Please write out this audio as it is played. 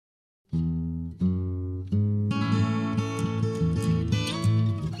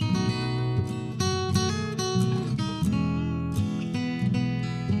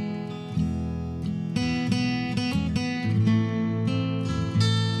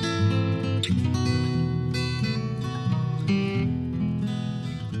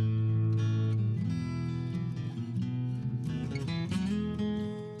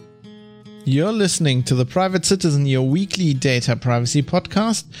You're listening to The Private Citizen, your weekly data privacy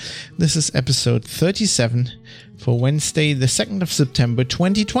podcast. This is episode 37 for Wednesday, the 2nd of September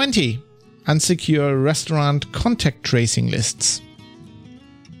 2020. Unsecure restaurant contact tracing lists.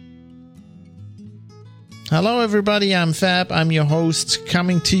 Hello everybody, I'm Fab. I'm your host,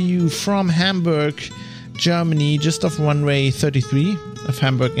 coming to you from Hamburg, Germany, just off runway 33 of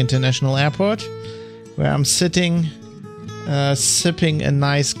Hamburg International Airport, where I'm sitting sipping a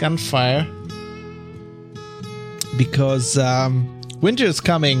nice gunfire because winter is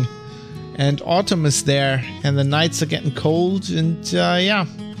coming and autumn is there and the nights are getting cold and the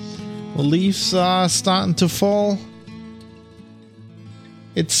leaves are starting to fall.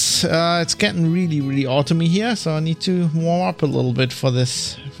 It's getting really autumny here, so I need to warm up a little bit for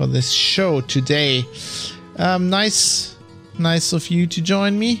this show today. Nice of you to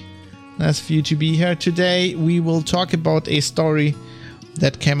join me. Nice for you to be here today. We will talk about a story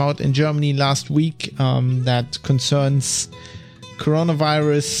that came out in Germany last week that concerns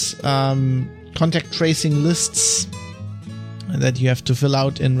coronavirus contact tracing lists that you have to fill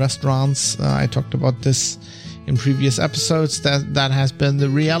out in restaurants. I talked about this in previous episodes. That has been the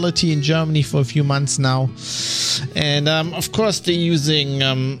reality in Germany for a few months now, and of course they're using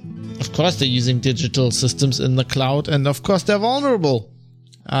digital systems in the cloud, and of course they're vulnerable.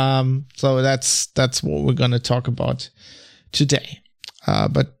 So that's what we're going to talk about today.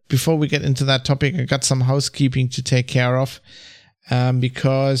 But before we get into that topic, I got some housekeeping to take care of,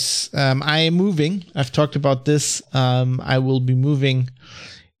 because I am moving. I've talked about this. I will be moving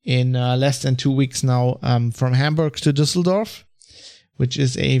in less than 2 weeks now, from Hamburg to Düsseldorf, which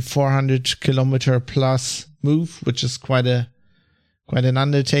is a 400 kilometer plus move, which is quite an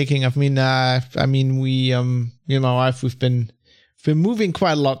undertaking. We've been moving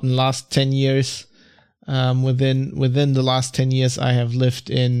quite a lot in the last 10 years. Within the last 10 years, I have lived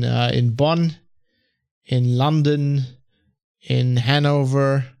in Bonn, in London, in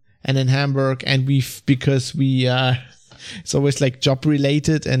Hanover, and in Hamburg. And it's always like job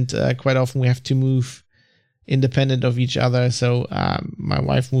related, and quite often we have to move independent of each other. So my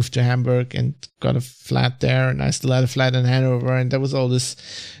wife moved to Hamburg and got a flat there, and I still had a flat in Hanover, and there was all this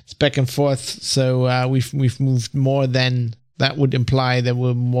back and forth. So we've moved more than that would imply. There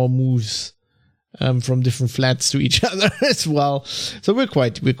were more moves from different flats to each other as well. So we're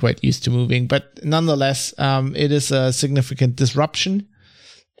quite used to moving, but nonetheless, it is a significant disruption,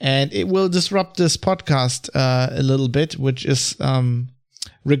 and it will disrupt this podcast a little bit, which is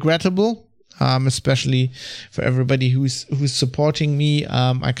regrettable, especially for everybody who's supporting me.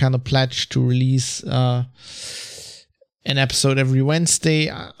 I kind of pledge to release an episode every Wednesday,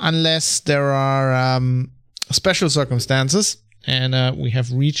 unless there are special circumstances, and we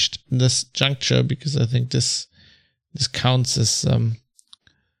have reached this juncture, because I think this counts as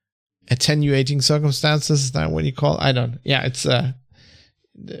attenuating circumstances. Is that what you call it? I don't. Yeah, it's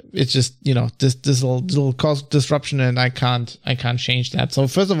just, this will cause disruption, and I can't change that. So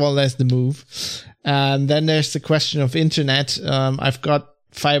first of all, there's the move, and then there's the question of internet. I've got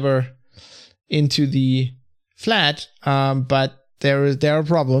fiber into the flat, but there are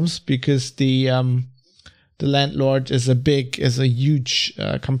problems, because the landlord is a huge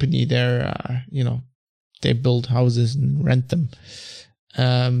company. They build houses and rent them,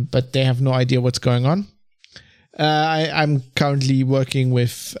 but they have no idea what's going on. I'm currently working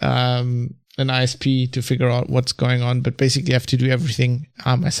with an ISP to figure out what's going on, but basically I have to do everything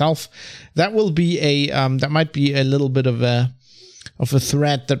myself. That will be that might be a little bit of a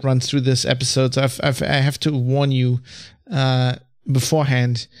thread that runs through this episode. So I have to warn you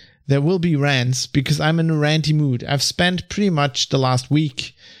beforehand. There will be rants, because I'm in a ranty mood. I've spent pretty much the last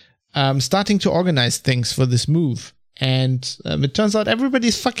week starting to organize things for this move. And it turns out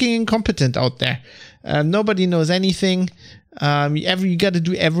everybody's fucking incompetent out there. Nobody knows anything. You got to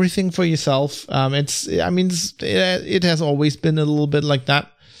do everything for yourself. It has always been a little bit like that.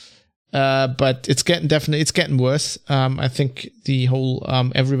 But it's getting worse. I think the whole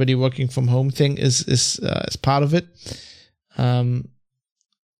everybody working from home thing is part of it.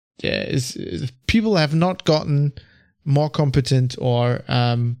 People have not gotten more competent or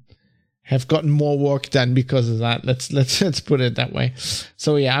have gotten more work done because of that. Let's put it that way.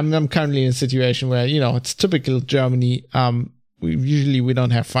 So yeah, I'm currently in a situation where, it's typical Germany. We don't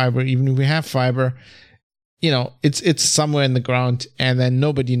have fiber. Even if we have fiber, it's somewhere in the ground, and then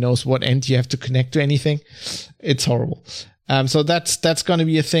nobody knows what end you have to connect to anything. It's horrible. So that's going to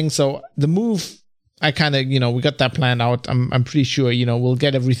be a thing. So the move, I kind of, we got that planned out. I'm pretty sure, we'll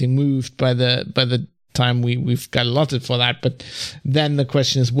get everything moved by the time we've got allotted for that. But then the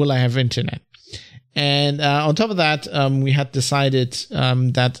question is, will I have internet? And on top of that, we had decided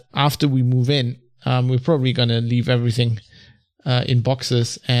that after we move in, we're probably going to leave everything in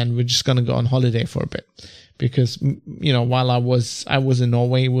boxes, and we're just going to go on holiday for a bit. Because, while I was in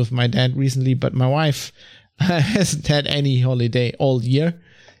Norway with my dad recently, but my wife hasn't had any holiday all year.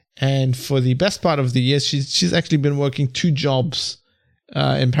 And for the best part of the year, she's actually been working 2 jobs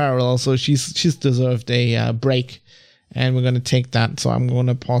in parallel. So she's deserved a break, and we're going to take that. So I'm going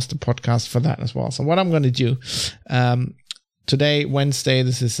to pause the podcast for that as well. So what I'm going to do today, Wednesday,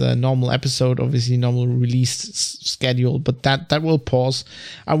 this is a normal episode, obviously normal release schedule, but that will pause.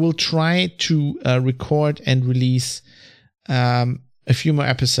 I will try to record and release a few more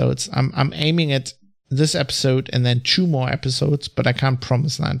episodes. I'm aiming at this episode and then 2 more episodes, but I can't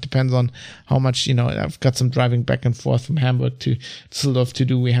promise that. It depends on how much, I've got some driving back and forth from Hamburg to Düsseldorf to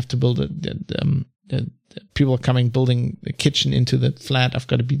do. We have to build the people are coming, building the kitchen into the flat. I've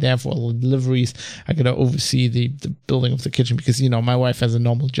got to be there for all the deliveries. I got to oversee the building of the kitchen because, my wife has a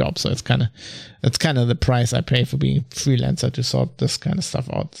normal job. So it's kind of the price I pay for being a freelancer to sort this kind of stuff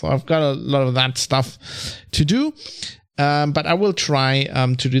out. So I've got a lot of that stuff to do. But I will try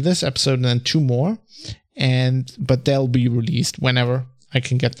to do this episode and then 2 more. But they'll be released whenever I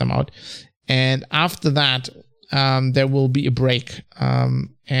can get them out. And after that, there will be a break.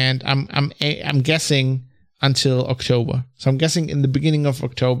 And I'm guessing until October. So I'm guessing in the beginning of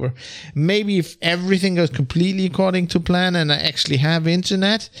October. Maybe if everything goes completely according to plan and I actually have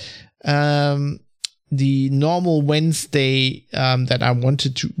internet, the normal Wednesday that I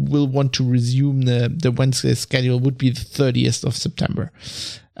will want to resume the Wednesday schedule would be the 30th of September.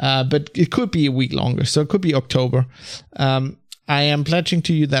 But it could be a week longer, so it could be October. I am pledging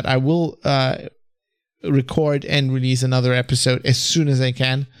to you that I will record and release another episode as soon as I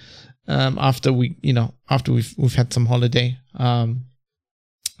can. After we've had some holiday.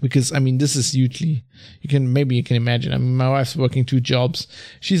 Because this is usually you can imagine. My wife's working 2 jobs.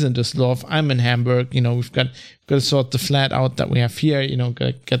 She's in Düsseldorf. I'm in Hamburg. We've got to sort the flat out that we have here. Got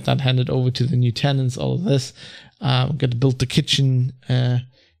to get that handed over to the new tenants. All of this. Got to build the kitchen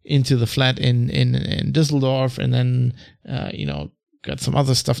into the flat in Düsseldorf, and then got some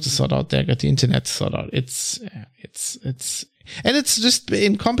other stuff to sort out there. Got the internet to sort out. It's just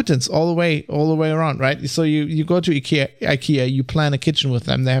incompetence all the way around, right? So you go to IKEA, you plan a kitchen with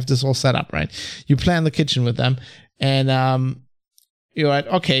them. They have this all set up, right? You plan the kitchen with them, and you're like,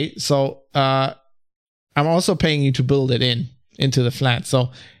 okay, so I'm also paying you to build it into the flat.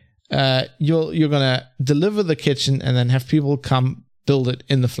 So you're gonna deliver the kitchen and then have people come build it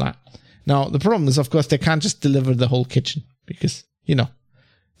in the flat. Now the problem is, of course, they can't just deliver the whole kitchen because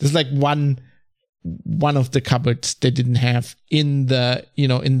there's like one of the cupboards they didn't have in the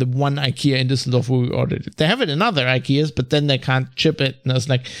one IKEA in Düsseldorf where we ordered it. They have it in other IKEAs, but then they can't ship it. And I was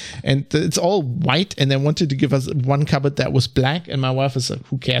like, and it's all white, and they wanted to give us one cupboard that was black. And my wife was like,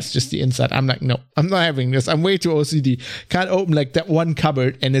 who cares? Just the inside. I'm like, no, I'm not having this. I'm way too OCD. Can't open like that one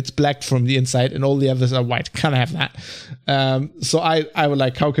cupboard and it's black from the inside and all the others are white. Can't have that. So I was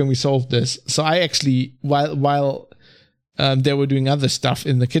like, how can we solve this? So I actually, while they were doing other stuff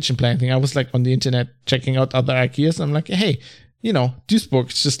in the kitchen planning thing, I was like on the internet checking out other IKEAs. I'm like, hey, Duisburg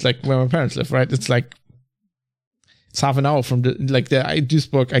is just like where my parents live, right? It's like, it's half an hour from the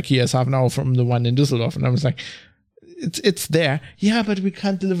Duisburg IKEA is half an hour from the one in Düsseldorf. And I was like, it's there. Yeah, but we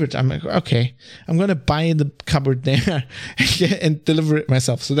can't deliver it. I'm like, okay, I'm going to buy the cupboard there and deliver it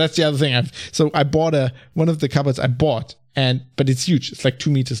myself. So that's the other thing. I bought one of the cupboards I bought, but it's huge. It's like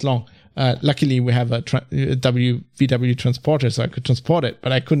 2 meters long. Luckily, we have a VW transporter, so I could transport it,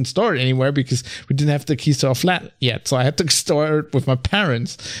 but I couldn't store it anywhere because we didn't have the keys to our flat yet. So I had to store it with my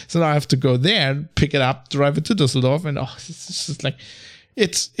parents. So now I have to go there, pick it up, drive it to Düsseldorf, and it's just like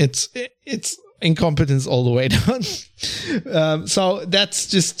it's incompetence all the way down. So that's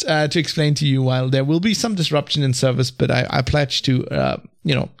just to explain to you. While there will be some disruption in service, but I pledge to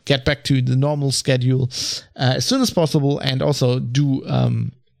get back to the normal schedule as soon as possible, and also do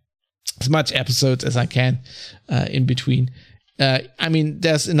as much episodes as I can in between.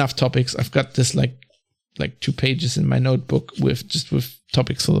 There's enough topics. I've got this like 2 pages in my notebook with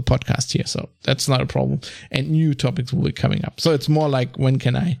topics for the podcast here, so that's not a problem. And new topics will be coming up. So it's more like, when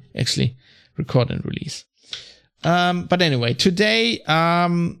can I actually record and release? But anyway, today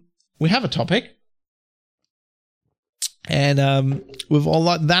we have a topic, and with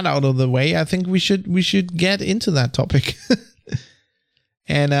all that out of the way, I think we should get into that topic.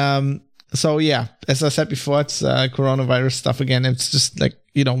 And so yeah, as I said before, it's coronavirus stuff again. It's just like,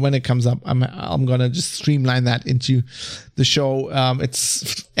 when it comes up, I'm gonna just streamline that into the show.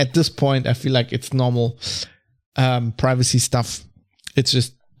 It's at this point, I feel like it's normal privacy stuff. It's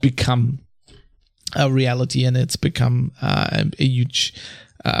just become a reality, and it's become a huge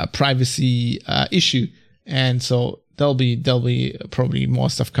privacy issue. And so there'll be probably more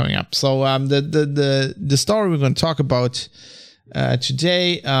stuff coming up. So the story we're going to talk about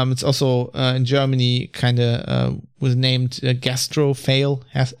today, it's also in Germany, kind of was named gastro fail,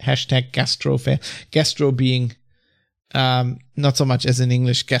 hashtag gastro fail. Gastro being not so much as in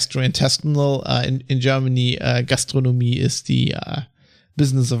English gastrointestinal. In Germany, gastronomy is the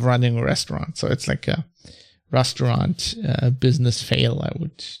business of running a restaurant. So it's like a restaurant business fail,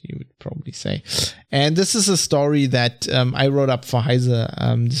 you would probably say. And this is a story that I wrote up for Heise.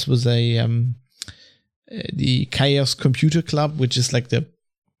 This was the Chaos Computer Club, which is like the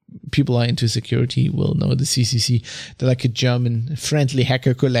people who are into security will know the CCC. They're like a German friendly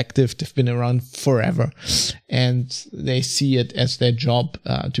hacker collective. They've been around forever, and they see it as their job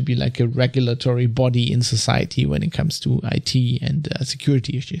to be like a regulatory body in society when it comes to IT and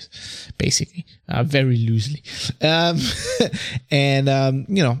security issues, basically, very loosely. I've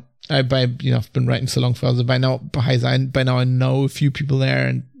been writing so long for others. By now I know a few people there,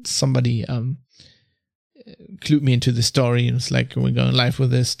 and somebody clued me into the story and was like, we're going live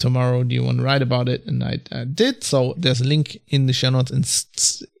with this tomorrow. Do you want to write about it? And I did. So there's a link in the show notes. And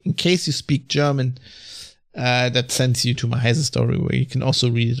in case you speak German, that sends you to my Heise story, where you can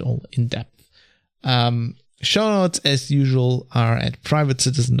also read it all in depth. Show notes, as usual, are at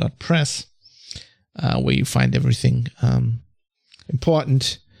privatecitizen.press, where you find everything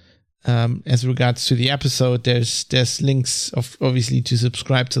important. As regards to the episode, there's links obviously to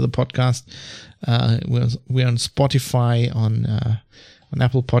subscribe to the podcast. We're on Spotify, on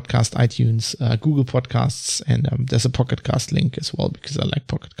Apple Podcast, iTunes, Google Podcasts, and there's a Pocket Cast link as well, because I like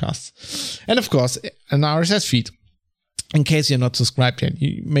Pocket Casts. And of course, an RSS feed, in case you're not subscribed yet.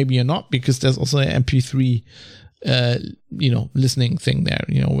 Maybe you're not, because there's also an MP3 listening thing there,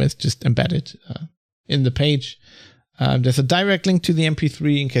 where it's just embedded in the page. There's a direct link to the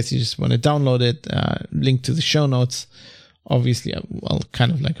MP3 in case you just want to download it. Link to the show notes, obviously,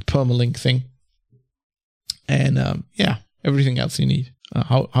 kind of like a permalink thing. And everything else you need.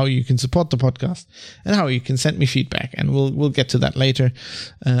 How you can support the podcast and how you can send me feedback. And we'll get to that later.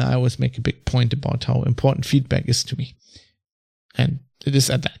 I always make a big point about how important feedback is to me. And it is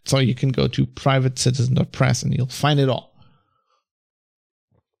at that. So you can go to privatecitizen.press and you'll find it all.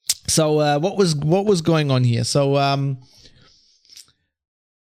 So what was going on here? So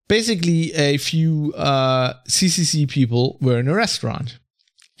basically, a few CCC people were in a restaurant,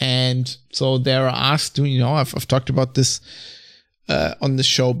 and so they were asked to, I've talked about this on the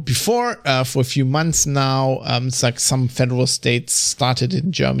show before for a few months now. It's like some federal states started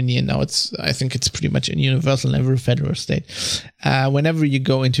in Germany, and now I think it's pretty much universal in every federal state. Whenever you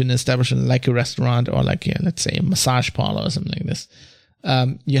go into an establishment like a restaurant or like let's say a massage parlor or something like this,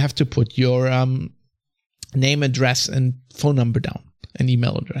 you have to put your name, address, and phone number down, and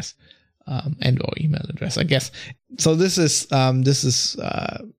email address, or email address, I guess. So this is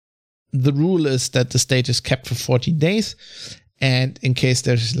the rule is that the state is kept for 14 days, and in case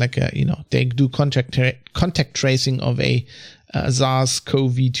there's like they do contact tracing of a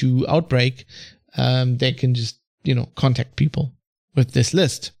SARS-CoV-2 outbreak, they can just contact people with this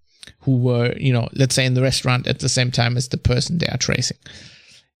list who were, let's say in the restaurant at the same time as the person they are tracing.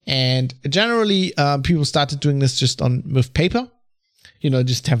 And generally, people started doing this just with paper,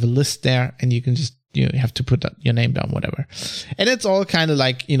 just have a list there, and you can just, you have to put your name down, whatever. And it's all kind of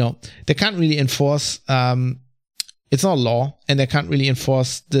like, they can't really enforce, it's not law, and they can't really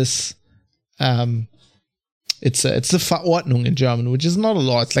enforce this, it's a Verordnung in German, which is not a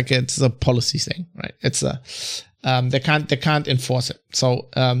law. It's a policy thing, right? They can't enforce it. So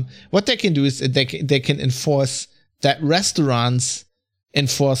what they can do is they can enforce that restaurants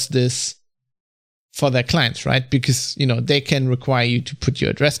enforce this for their clients, right? Because they can require you to put your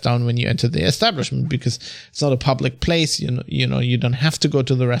address down when you enter the establishment, because it's not a public place. You don't have to go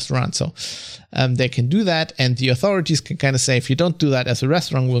to the restaurant, so they can do that, and the authorities can kind of say, if you don't do that as a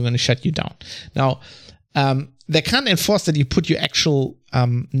restaurant, we're going to shut you down. Now, they can't enforce that you put your actual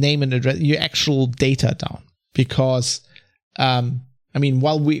name and address, your actual data down. Because,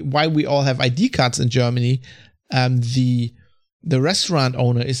 while we all have ID cards in Germany, the restaurant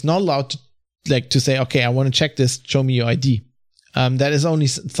owner is not allowed to say, okay, I want to check this, show me your ID. That is only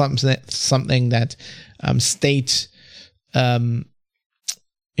something that state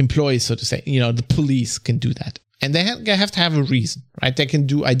employees, so to say, the police can do that. And they have to have a reason, right? They can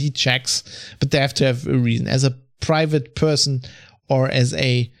do ID checks, but they have to have a reason. As a private person or as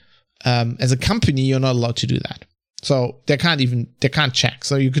a company, you're not allowed to do that. So they can't check.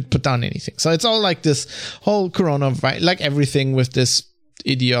 So you could put down anything. So it's all like this whole coronavirus, like everything with this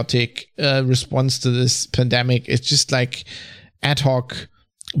idiotic response to this pandemic. It's just like ad hoc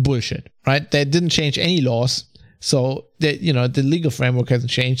bullshit, right? They didn't change any laws, so the legal framework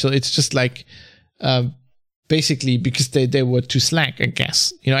hasn't changed. So it's just like basically because they were too slack, I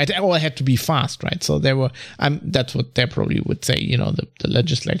guess. It all had to be fast, right? So they were. That's what they probably would say. The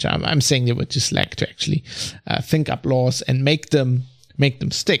legislature. I'm saying they were too slack to actually think up laws and make them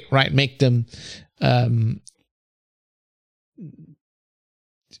stick, right? Make them.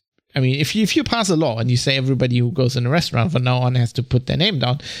 If you pass a law and you say everybody who goes in a restaurant from now on has to put their name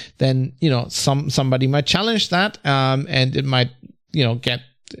down, then somebody might challenge that, and it might get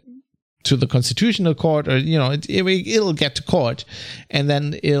to the Constitutional Court, or it'll get to court, and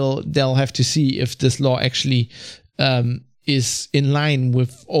then they'll have to see if this law actually is in line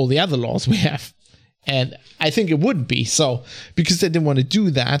with all the other laws we have. And I think it would be so, because they didn't want to do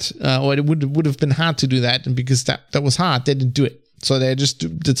that, or it would have been hard to do that, and because that was hard, they didn't do it. So they just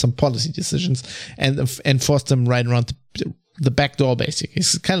did some policy decisions and enforced them right around the back door, basically.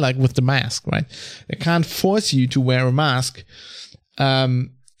 It's kind of like with the mask, right? They can't force you to wear a mask.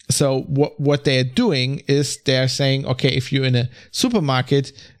 So what they're doing is they're saying, okay, if you're in a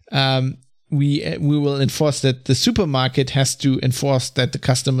supermarket, we will enforce that the supermarket has to enforce that the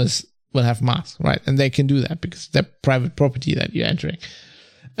customers will have masks, right? And they can do that because they're private property that you're entering.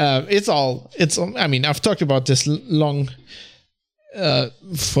 I've talked about this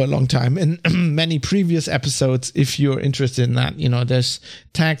for a long time in many previous episodes. If you're interested in that, there's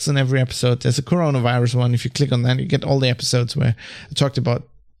tags on every episode. There's a coronavirus one. If you click on that, you get all the episodes where I talked about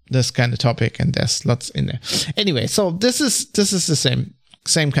this kind of topic, and there's lots in there. Anyway, so this is the same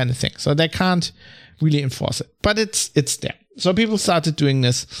kind of thing. So they can't really enforce it, but it's there. So people started doing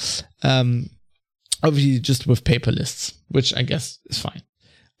this, obviously just with paper lists, which I guess is fine.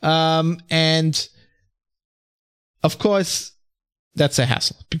 And of course, that's a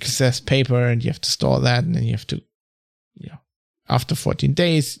hassle because there's paper and you have to store that, and then you have to, after 14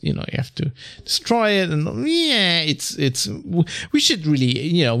 days, you have to destroy it. And we should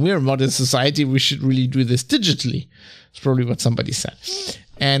really, we're a modern society. We should really do this digitally. It's probably what somebody said.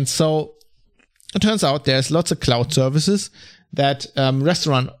 And so it turns out there's lots of cloud services that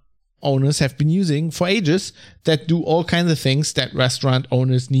restaurant owners have been using for ages that do all kinds of things that restaurant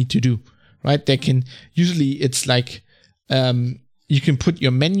owners need to do, right? It's like, you can put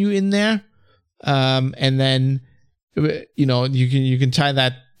your menu in there, and then you can tie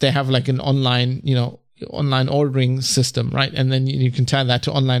that. They have like an online ordering system, right? And then you can tie that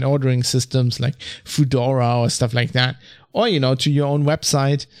to online ordering systems like Foodora or stuff like that, or to your own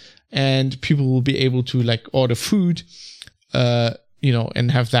website, and people will be able to like order food,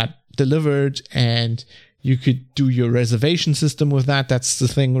 and have that delivered, and you could do your reservation system with that. That's the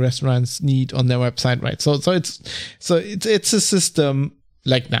thing restaurants need on their website, right? So it's a system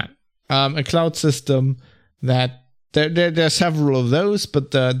like that, a cloud system that there are several of those,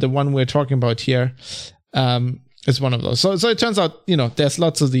 but the one we're talking about here is one of those. So it turns out there's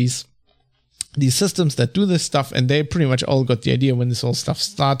lots of these systems that do this stuff, and they pretty much all got the idea when this whole stuff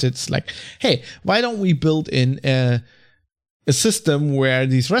started. It's like, hey, why don't we build in a system where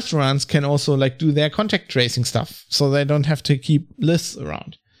these restaurants can also like do their contact tracing stuff, so they don't have to keep lists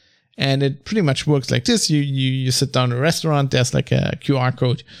around. And it pretty much works like this. You sit down in a restaurant, there's like a QR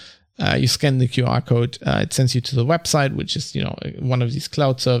code. You scan the QR code, it sends you to the website, which is, one of these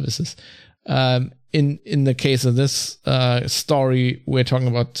cloud services. In the case of this story, we're talking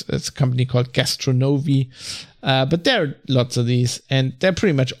about it's a company called Gastronovi. But there are lots of these, and they're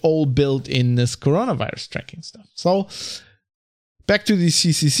pretty much all built in this coronavirus tracking stuff. So back to these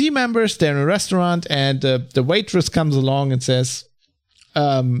CCC members, they're in a restaurant, and the waitress comes along and says,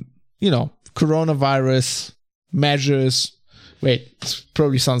 coronavirus measures. Wait, this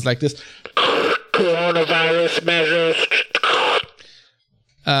probably sounds like this. Coronavirus measures.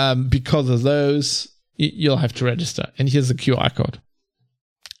 Because of those, you'll have to register. And here's a QR code.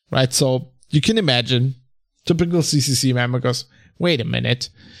 Right? So you can imagine, typical CCC member goes, wait a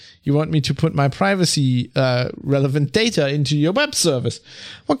minute. You want me to put my privacy relevant data into your web service?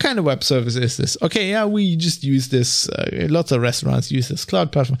 What kind of web service is this? Okay, yeah, we just use this. Lots of restaurants use this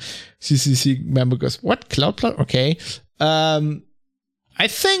cloud platform. CCC member goes, what cloud platform? Okay. I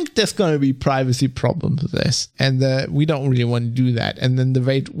think there's going to be privacy problems with this, and we don't really want to do that. And then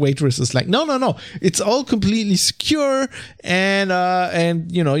the waitress is like, no, it's all completely secure,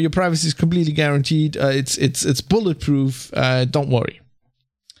 and your privacy is completely guaranteed. It's bulletproof. Don't worry.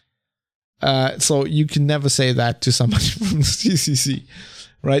 So you can never say that to somebody from the CCC,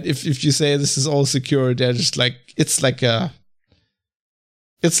 right? If you say this is all secure, they're just like, it's like a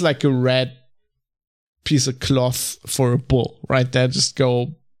red piece of cloth for a bull, right? They just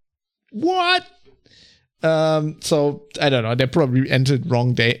go, what? So I don't know. They probably entered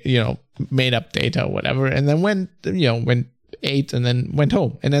wrong data, made up data or whatever, and then ate and then went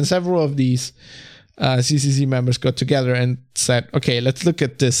home. And then several of these CCC members got together and said, okay, let's look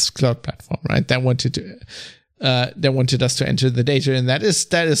at this cloud platform, right? They wanted us to enter the data, and that is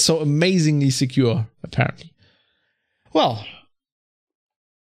so amazingly secure, apparently. Well,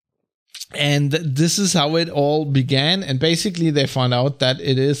 and this is how it all began. And basically, they found out that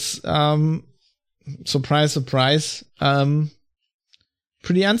it is, surprise, surprise,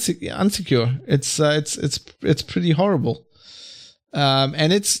 pretty unsecure. It's pretty horrible.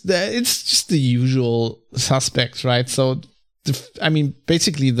 And it's just the usual suspects, right? So,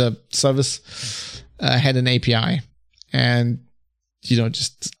 basically the service had an API, and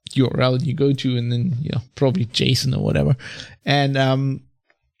just URL you go to, and then probably JSON or whatever, and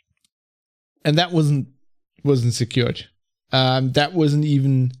that wasn't secured. That wasn't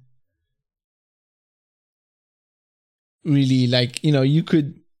even really you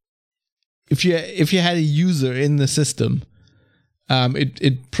could, if you had a user in the system.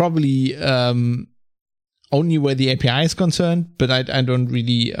 It probably only where the API is concerned, but I don't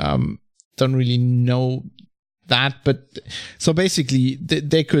really know that. But so basically,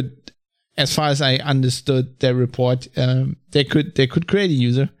 they could, as far as I understood their report, they could create a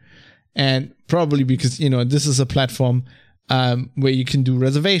user, and probably because this is a platform where you can do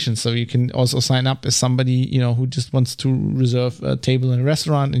reservations, so you can also sign up as somebody who just wants to reserve a table in a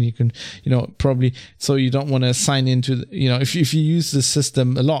restaurant, and you can probably, so you don't want to sign into if you use the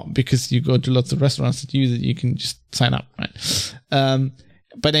system a lot because you go to lots of restaurants that use it, you can just sign up, right?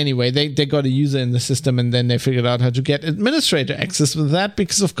 But anyway, they got a user in the system, and then they figured out how to get administrator access with that,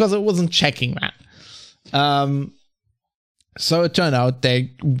 because of course it wasn't checking that. So it turned out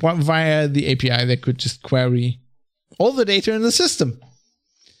via the API they could just query all the data in the system,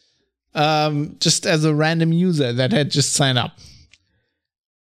 just as a random user that had just signed up,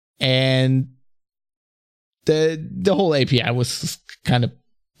 and the whole API was kind of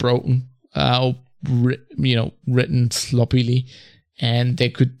broken, written sloppily, and they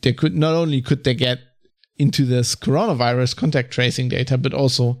could not only could they get into this coronavirus contact tracing data, but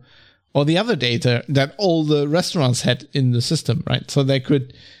also all the other data that all the restaurants had in the system, right? So they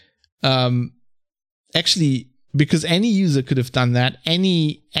could actually. Because any user could have done that.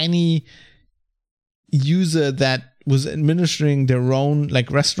 Any user that was administering their own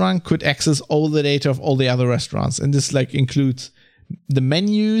restaurant could access all the data of all the other restaurants, and this includes the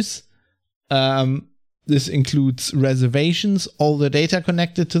menus. This includes reservations, all the data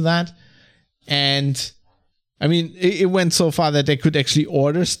connected to that, and it went so far that they could actually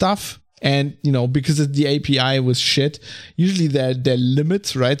order stuff. And, because the API was shit, usually there are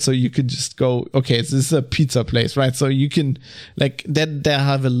limits, right? So you could just go, okay, this is a pizza place, right? So you can, they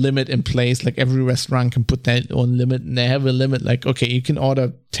have a limit in place. Every restaurant can put their own limit, and they have a limit, okay, you can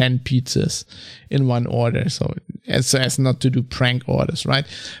order 10 pizzas in one order. So as not to do prank orders, right?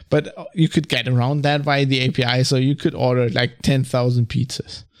 But you could get around that via the API. So you could order 10,000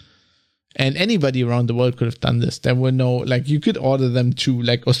 pizzas. And anybody around the world could have done this. There were no, you could order them to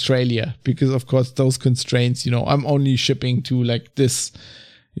Australia, because of course those constraints, I'm only shipping to this,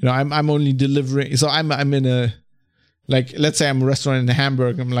 I'm only delivering. So I'm in a, let's say I'm a restaurant in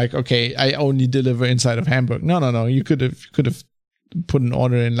Hamburg. I'm okay, I only deliver inside of Hamburg. No. You could have put an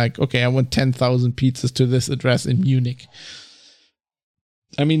order in okay, I want 10,000 pizzas to this address in Munich.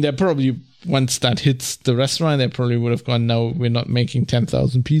 They're probably, once that hits the restaurant, they probably would have gone, no, we're not making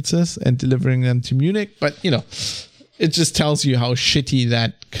 10,000 pizzas and delivering them to Munich. But, it just tells you how shitty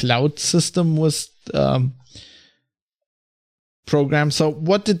that cloud system was programmed. So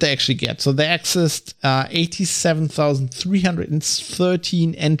what did they actually get? So they accessed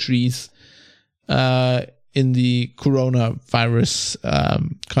 87,313 entries in the coronavirus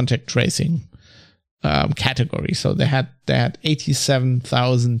contact tracing category. So they had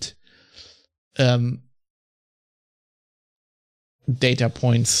 87,000 data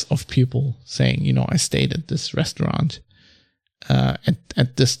points of people saying, I stayed at this restaurant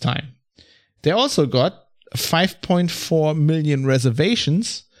at this time. They also got 5.4 million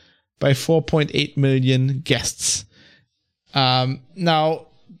reservations by 4.8 million guests. Now,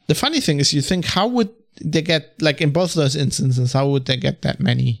 the funny thing is, you think, how would they get, in both of those instances, how would they get that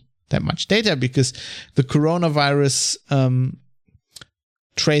much data? Because the coronavirus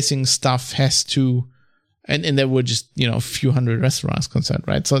tracing stuff has to, and there were just a few hundred restaurants concerned,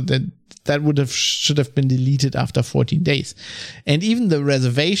 right? So that should have been deleted after 14 days, and even the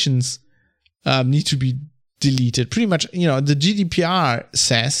reservations need to be deleted. Pretty much, the GDPR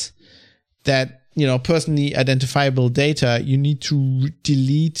says that personally identifiable data, you need to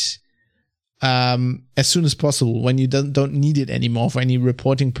delete as soon as possible when you don't need it anymore for any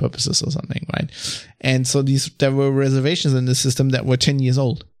reporting purposes or something, right? And so there were reservations in the system that were 10 years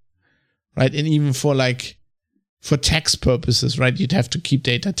old, right? And even for tax purposes, right, you'd have to keep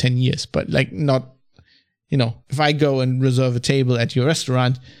data 10 years, but not, if I go and reserve a table at your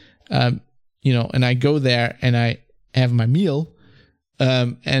restaurant, and I go there and I have my meal,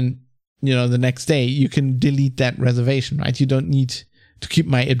 and the next day you can delete that reservation, right? You don't need to keep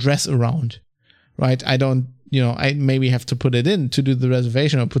my address around, right? I don't, I maybe have to put it in to do the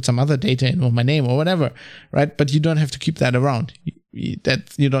reservation or put some other data in or my name or whatever, right? But you don't have to keep that around.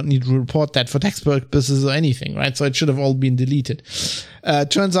 That you don't need to report that for tax purposes or anything, right? So it should have all been deleted.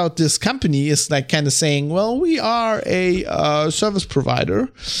 Turns out this company is kind of saying, well, we are a service provider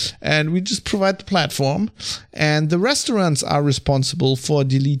and we just provide the platform, and the restaurants are responsible for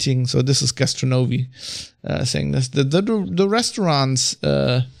deleting. So this is Gastronomy saying this. The restaurants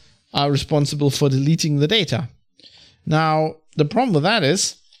are responsible for deleting the data. Now, the problem with that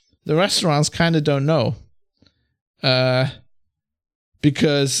is the restaurants kind of don't know.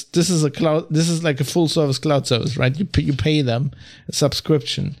 Because this is like a full service cloud service, right? You pay them a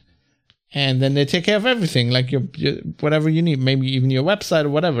subscription, and then they take care of everything, like your whatever you need, maybe even your website or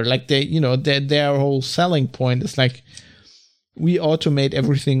whatever. Like their whole selling point is we automate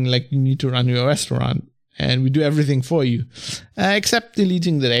everything, like you need to run your restaurant, and we do everything for you, except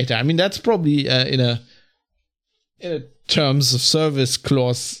deleting the data. I mean, that's probably in a terms of service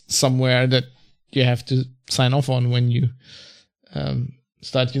clause somewhere that you have to sign off on when you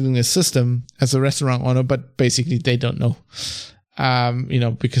start using this system as a restaurant owner, but basically they don't know,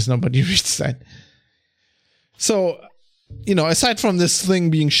 because nobody reads that. So, aside from this thing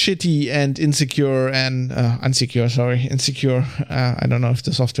being shitty and insecure and insecure, I don't know if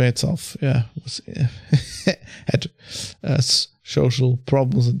the software itself had social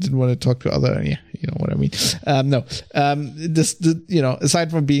problems and didn't want to talk to other, you know what I mean.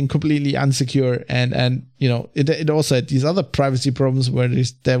 Aside from being completely unsecure and it also had these other privacy problems where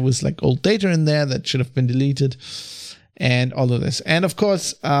there was old data in there that should have been deleted and all of this. And of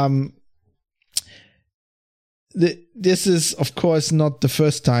course, this is of course not the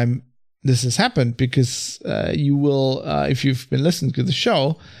first time this has happened, because you will, if you've been listening to the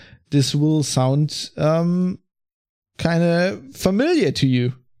show, this will sound kind of familiar to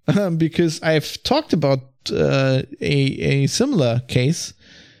you, because I've talked about a similar case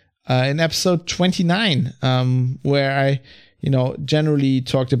in episode 29, where I, generally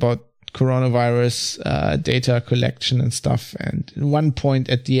talked about coronavirus data collection and stuff. And at one point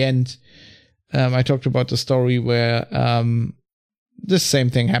at the end, I talked about the story where this same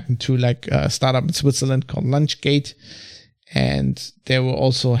thing happened to a startup in Switzerland called Lunchgate, and they were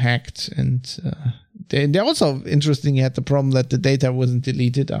also hacked, and they also interestingly had the problem that the data wasn't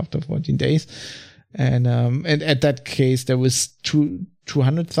deleted after 14 days. And at that case, there was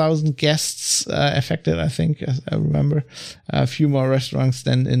 200,000 guests affected, I think, as I remember. A few more restaurants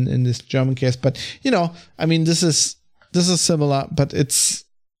than in this German case. But, this is similar, but it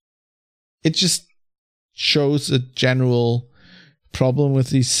just shows a general problem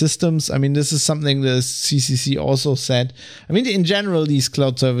with these systems. I mean, this is something the CCC also said. I mean, in general, these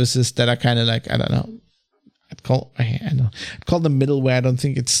cloud services that are kind of I don't know, I'd call them middleware. I don't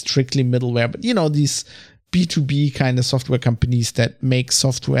think it's strictly middleware, but these B2B kind of software companies that make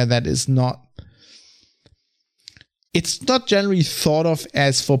software that is it's not generally thought of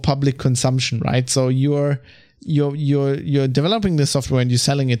as for public consumption, right? So you're developing the software and you're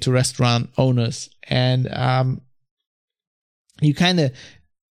selling it to restaurant owners, and you kind of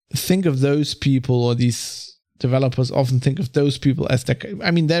think of those people, or these developers often think of those people as they're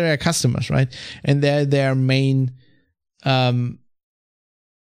their customers, right? And they're their main, the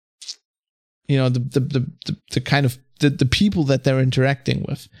kind of the people that they're interacting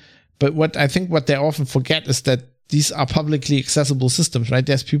with. But what they often forget is that these are publicly accessible systems, right?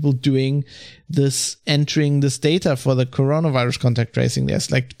 There's people doing this, entering this data for the coronavirus contact tracing. There's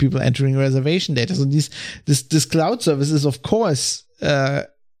people entering reservation data. So this cloud service is, of course,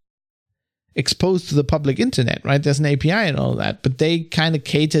 exposed to the public internet, right? There's an API and all that, but they kind of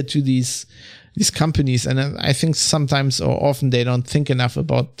cater to these companies. And I think sometimes or often they don't think enough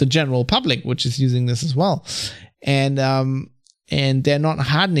about the general public, which is using this as well. And they're not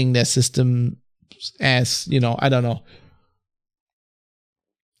hardening their system as, I don't know,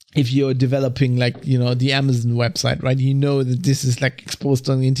 if you're developing the Amazon website, right? That this is exposed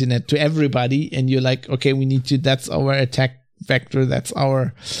on the internet to everybody, and you're okay, that's our attack vector, that's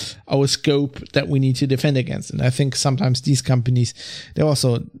our scope that we need to defend against. And I think sometimes these companies, they're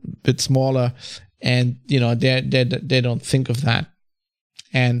also bit smaller, and they don't think of that.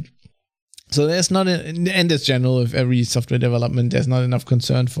 And so there's not, and as general with every software development, there's not enough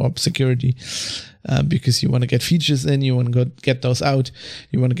concern for security, because you want to get features in, you want to get those out,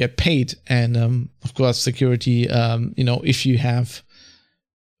 you want to get paid. And of course, security, if you have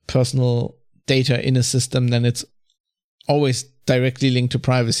personal data in a system, then it's always directly linked to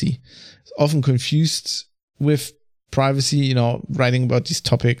privacy. It's often confused with privacy, writing about these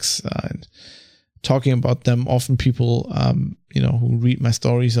topics and talking about them. Often people, who read my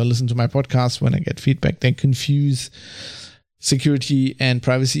stories or listen to my podcast, when I get feedback, they confuse security and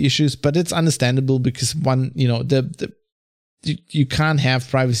privacy issues. But it's understandable, because one, you can't have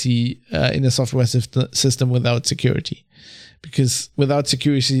privacy in a software system without security. Because without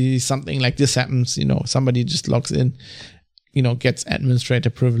security, something like this happens. Somebody just logs in, gets administrator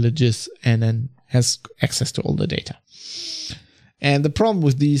privileges, and then has access to all the data. And the problem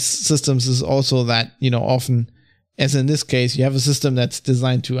with these systems is also that, often, as in this case, you have a system that's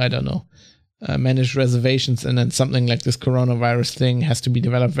designed to, manage reservations, and then something like this coronavirus thing has to be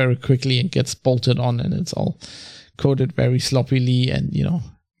developed very quickly and gets bolted on, and it's all coded very sloppily, and,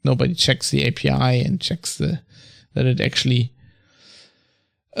 nobody checks the API and checks that it actually,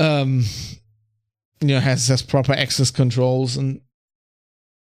 has proper access controls and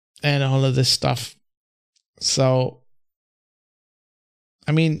all of this stuff. So,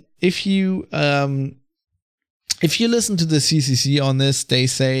 if you listen to the CCC on this, they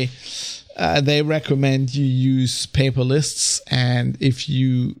say they recommend you use paper lists, and if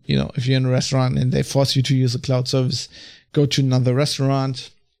you're in a restaurant and they force you to use a cloud service, go to another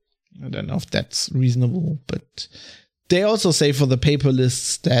restaurant. I don't know if that's reasonable, but they also say for the paper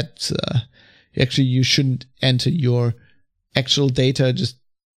lists that actually you shouldn't enter your actual data. Just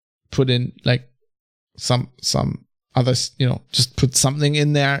put in like some others, just put something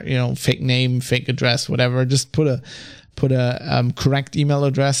in there, fake name, fake address, whatever. Just put a correct email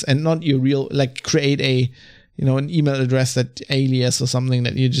address, and not your real, like create an email address, that alias or something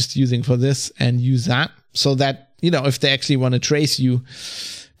that you're just using for this, and use that, so that, if they actually want to trace you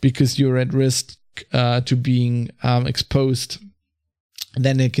because you're at risk to being exposed,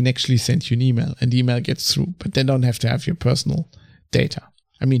 then they can actually send you an email, and the email gets through, but they don't have to have your personal data.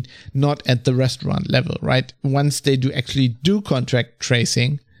 Not at the restaurant level, right? Once they do contact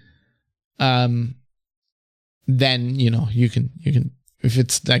tracing, then, you can, if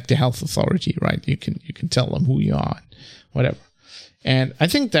it's like the health authority, right? You can tell them who you are, and whatever. And I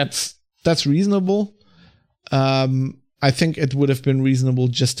think that's reasonable. I think it would have been reasonable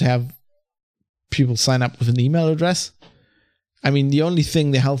just to have people sign up with an email address. The only thing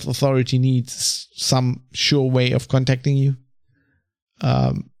the health authority needs is some sure way of contacting you.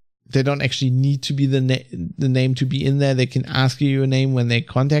 They don't actually need to be the name to be in there. They can ask you your name when they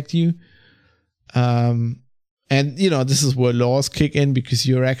contact you. And this is where laws kick in, because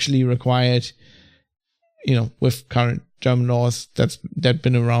you're actually required, with current German laws that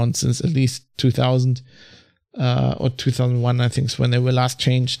been around since at least 2000 or 2001, I think, is when they were last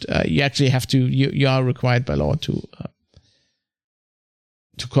changed. You actually have to. You are required by law to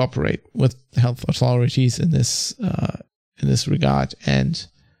cooperate with health authorities in this regard.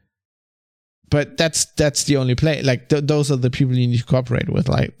 But that's the only play. Like those are the people you need to cooperate with.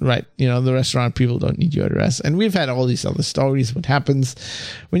 Like, right, the restaurant people don't need your address. And we've had all these other stories. What happens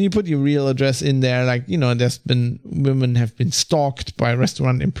when you put your real address in there? Like, there's been women have been stalked by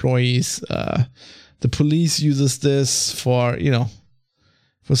restaurant employees. The police uses this for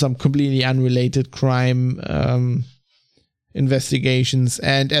some completely unrelated crime investigations.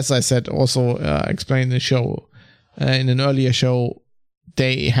 And as I said, also explained in the show, in an earlier show,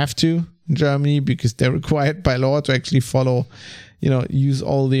 they have to in Germany, because they're required by law to actually follow, use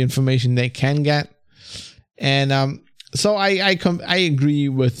all the information they can get. And so I agree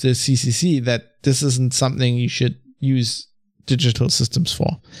with the CCC that this isn't something you should use digital systems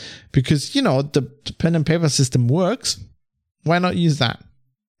for, because the pen and paper system works. Why not use that?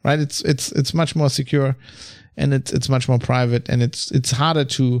 Right? It's much more secure, and it's much more private, and it's harder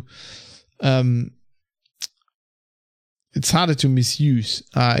to misuse.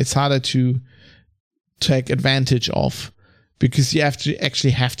 It's harder to take advantage of, because you have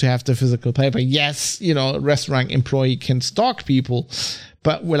to have the physical paper. Yes, a restaurant employee can stalk people,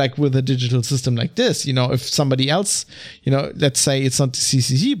 but with a digital system like this, if somebody else, let's say it's not the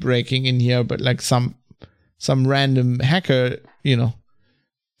CCC breaking in here, but like some random hacker,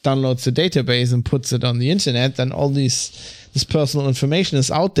 downloads the database and puts it on the internet, then all this personal information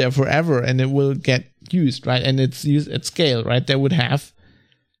is out there forever, and it will get used, right? And it's used at scale, right? They would have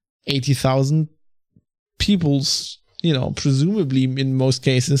 80,000 people's presumably in most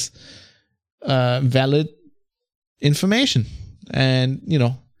cases, valid information. And,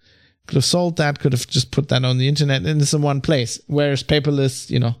 could have sold that, could have just put that on the internet, and it's in one place. Whereas paperless,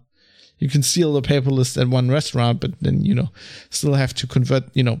 you can steal the paper list at one restaurant, but then, still have to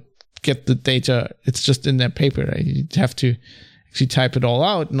convert, get the data. It's just in that paper, right? You have to actually type it all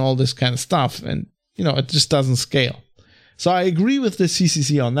out and all this kind of stuff. And, it just doesn't scale. So I agree with the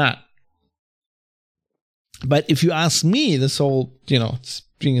CCC on that. But if you ask me, this whole, it's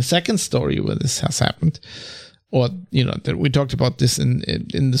being a second story where this has happened, or, that we talked about this in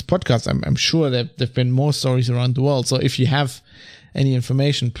this podcast, I'm sure that there've been more stories around the world. So if you have any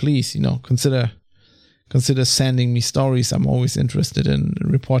information, please, consider sending me stories. I'm always interested in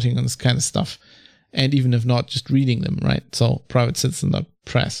reporting on this kind of stuff. And even if not, just reading them, right? So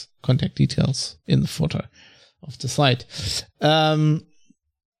privatecitizen.press, contact details in the footer of the site. So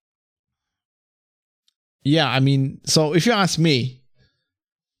if you ask me,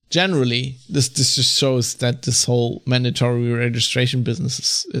 generally, this just shows that this whole mandatory registration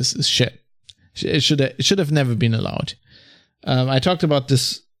business is shit. It should have never been allowed. I talked about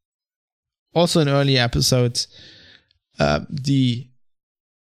this also in early episodes. That's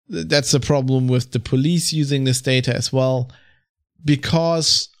the problem with the police using this data as well,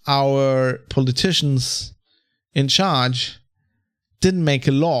 because our politicians in charge didn't make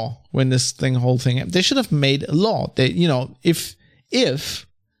a law when this whole thing happened. They should have made a law. They, if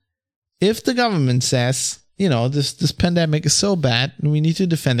the government says, this pandemic is so bad and we need to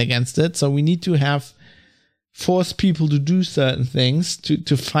defend against it, so we need to force people to do certain things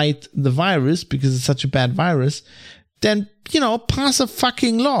to fight the virus because it's such a bad virus, then, pass a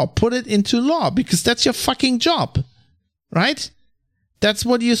fucking law, put it into law, because that's your fucking job, right? That's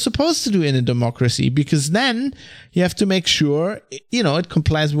what you're supposed to do in a democracy, because then you have to make sure, it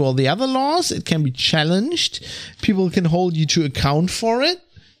complies with all the other laws. It can be challenged. People can hold you to account for it.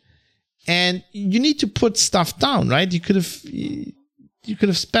 And you need to put stuff down, right? You could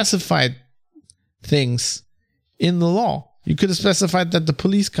have specified things in the law. You could have specified that the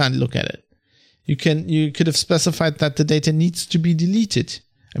police can't look at it. You could have specified that the data needs to be deleted.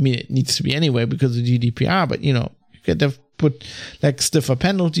 I mean, it needs to be anyway because of GDPR, but you could have put like stiffer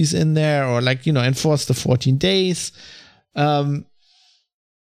penalties in there, or enforce the 14 days.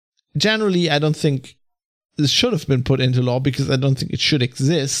 Generally, I don't think this should have been put into law, because I don't think it should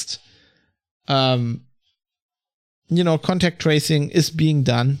exist. Contact tracing is being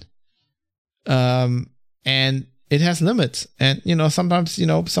done. And it has limits. And, sometimes,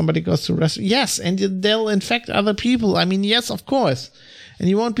 somebody goes to a restaurant. Yes, and they'll infect other people. I mean, yes, of course. And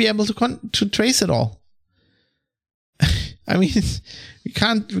you won't be able to trace it all. I mean, we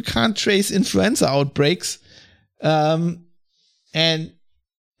can't trace influenza outbreaks. And,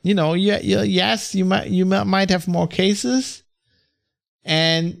 yes, you might have more cases.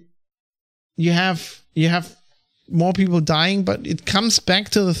 And you have more people dying, but it comes back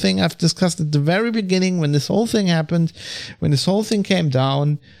to the thing I've discussed at the very beginning when this whole thing happened, when this whole thing came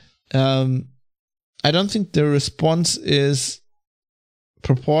down. I don't think the response is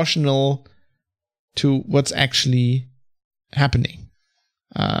proportional to what's actually happening.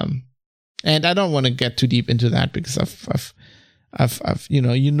 And I don't want to get too deep into that, because I've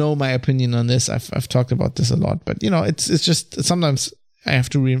my opinion on this. I've talked about this a lot, but it's just sometimes I have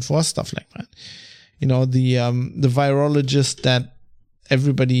to reinforce stuff like that. The virologist that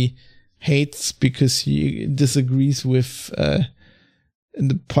everybody hates because he disagrees with the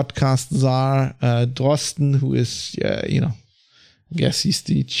podcast czar, Drosten, who is, I guess he's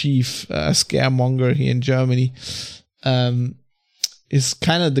the chief scaremonger here in Germany, is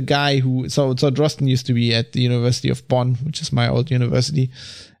kind of the guy who, so Drosten used to be at the University of Bonn, which is my old university,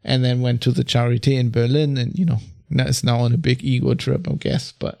 and then went to the Charité in Berlin, and, is now on a big ego trip, I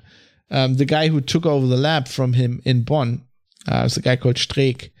guess, but the guy who took over the lab from him in Bonn is a guy called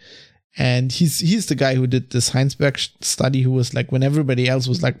Streeck. And he's the guy who did this Heinsberg study, who was like, when everybody else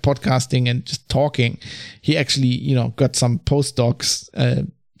was like podcasting and just talking, he actually, got some postdocs,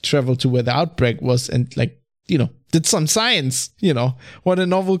 traveled to where the outbreak was and did some science, what a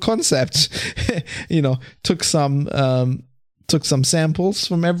novel concept, took some samples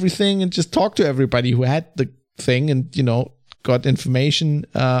from everything and just talked to everybody who had the thing and, got information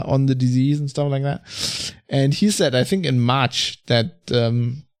on the disease and stuff like that. And he said, I think in March, that there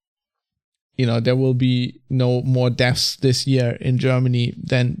will be no more deaths this year in Germany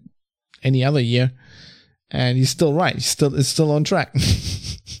than any other year. And he's still right. It's still on track.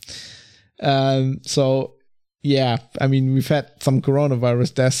 So yeah, I mean, we've had some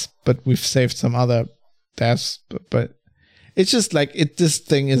coronavirus deaths, but we've saved some other deaths. But it's just like this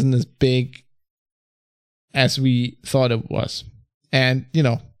thing isn't as big as we thought it was. And,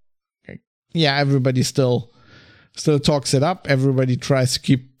 yeah, everybody still talks it up. Everybody tries to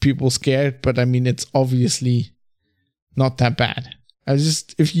keep people scared, but I mean, it's obviously not that bad.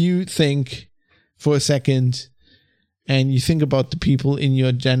 If you think for a second and you think about the people in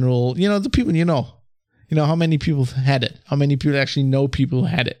your general, the people how many people had it, how many people actually know people who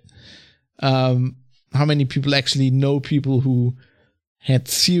had it, how many people actually know people who had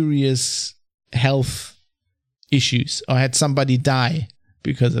serious health issues or had somebody die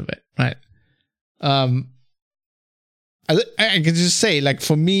because of it, right? I can just say, like,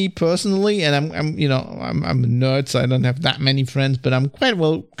 for me personally, and I'm a nerd, so I don't have that many friends, but I'm quite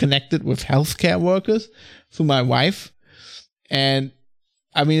well connected with healthcare workers through my wife. And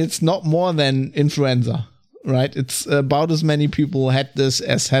I mean, it's not more than influenza, right? It's about as many people had this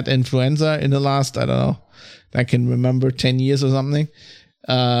as had influenza in the last, I don't know, I can remember 10 years or something.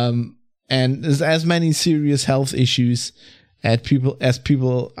 And there's as many serious health issues as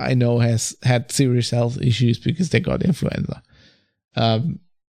people I know has had serious health issues because they got influenza. I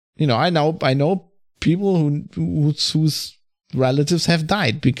know people whose relatives have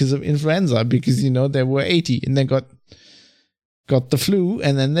died because of influenza, because they were 80 and they got the flu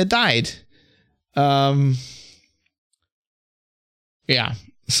and then they died. Yeah.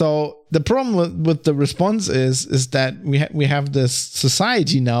 So the problem with the response is that we have this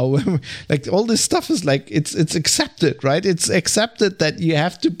society now where, like, all this stuff is like it's accepted, right? It's accepted that you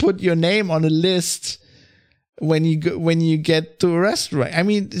have to put your name on a list when you get to a restaurant. I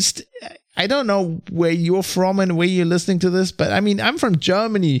mean, I don't know where you're from and where you're listening to this, but I mean, I'm from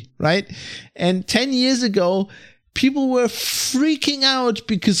Germany, right? And 10 years ago, people were freaking out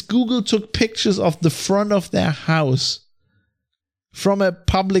because Google took pictures of the front of their house from a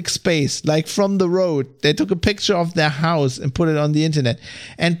public space, like from the road. They took a picture of their house and put it on the internet,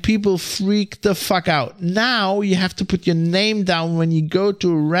 and people freaked the fuck out. Now you have to put your name down when you go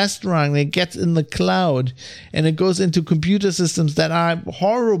to a restaurant, and it gets in the cloud and it goes into computer systems that are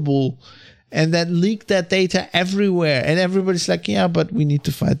horrible and that leak that data everywhere. And everybody's like, yeah, but we need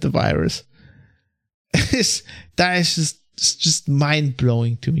to fight the virus. That is just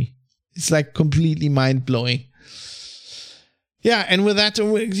mind-blowing to me. It's like completely mind-blowing. Yeah, and with that,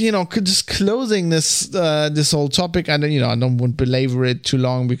 just closing this whole topic, I don't want to belabor it too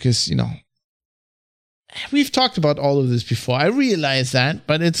long because, we've talked about all of this before. I realize that,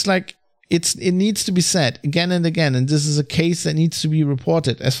 but it's like, it needs to be said again and again, and this is a case that needs to be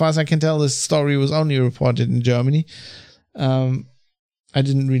reported. As far as I can tell, this story was only reported in Germany. I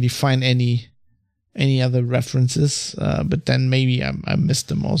didn't really find any other references, but then maybe I missed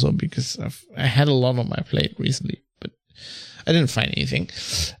them also because I had a lot on my plate recently, but I didn't find anything.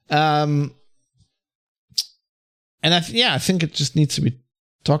 And I think it just needs to be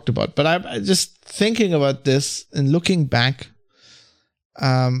talked about. But I just thinking about this and looking back,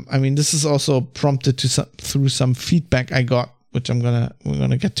 I mean, this is also prompted through some feedback I got, which we're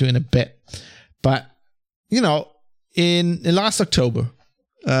gonna get to in a bit. But in last October,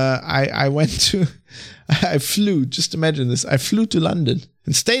 I flew. Just imagine this. I flew to London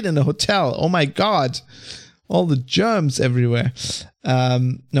and stayed in a hotel. Oh my God. All the germs everywhere.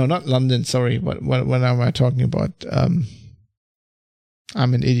 No, not London. Sorry. What am I talking about? I'm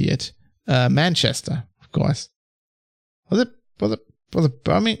an idiot. Manchester, of course. Was it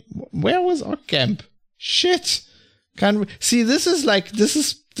Birmingham? Where was our camp? Shit. See, this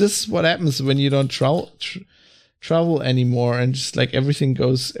is what happens when you don't travel anymore, and just like everything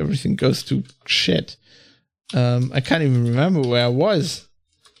goes to shit. I can't even remember where I was.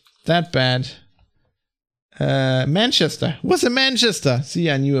 That bad. Manchester. Was it Manchester? See,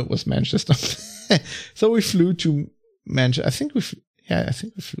 I knew it was Manchester. So we flew to Manchester. I think we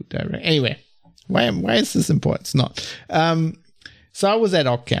flew direct. Anyway, why is this important? It's not. So I was at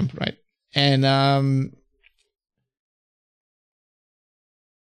our camp, right? And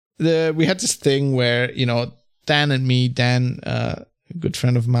we had this thing where, Dan and me, a good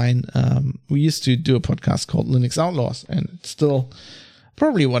friend of mine, we used to do a podcast called Linux Outlaws, and it's still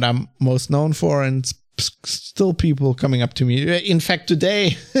probably what I'm most known for, and it's still people coming up to me. In fact,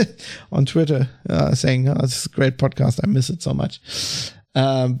 today on Twitter saying, "Oh, this is a great podcast. I miss it so much."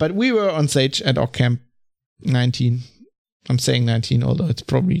 But we were on stage at Camp 19. I'm saying 19, although it's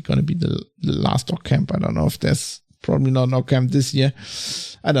probably going to be the last Camp. I don't know if there's probably not an Camp this year.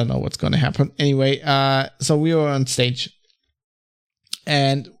 I don't know what's going to happen. Anyway, so we were on stage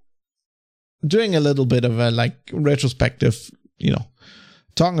and doing a little bit of a retrospective,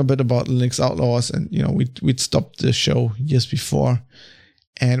 talking a bit about Linux Outlaws, and we'd stopped the show years before,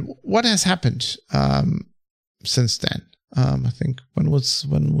 and what has happened since then. I think when was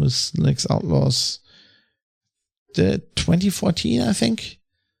Linux Outlaws 2014, I think.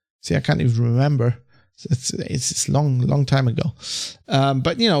 See, I can't even remember. It's long time ago.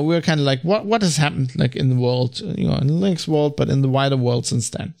 But we were kind of like, what has happened like in the world, in the Linux world, but in the wider world since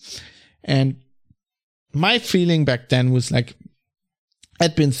then. And my feeling back then was like,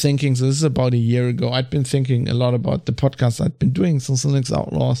 I'd been thinking, so this is about a year ago, I'd been thinking a lot about the podcast I'd been doing since Linux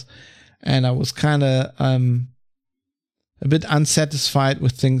Outlaws. And I was kind of a bit unsatisfied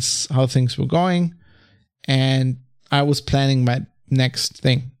with how things were going. And I was planning my next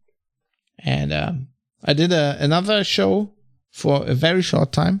thing. And I did another show for a very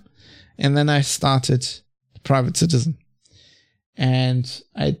short time. And then I started Private Citizen. And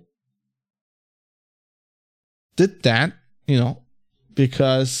I did that,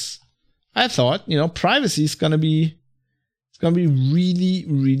 because I thought, privacy is going to be really,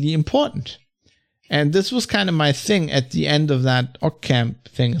 really important. And this was kind of my thing at the end of that OccCamp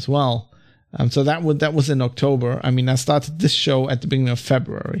thing as well. So that was in October. I mean, I started this show at the beginning of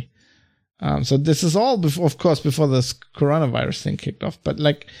February. So this is all before this coronavirus thing kicked off. But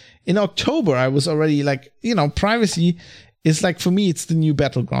like in October, I was already like, privacy is like, for me, it's the new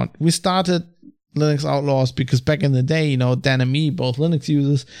battleground. We started Linux Outlaws because back in the day, Dan and me, both Linux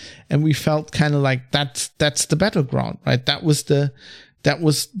users, and we felt kind of like that's the battleground, right? That was the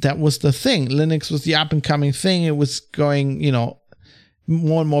thing. Linux was the up and coming thing. It was going,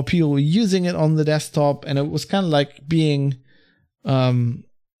 more and more people were using it on the desktop, and it was kind of like being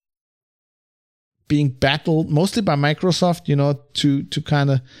battled mostly by Microsoft, to kind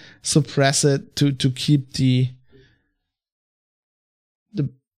of suppress it, to keep the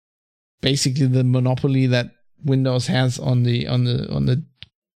basically the monopoly that Windows has on the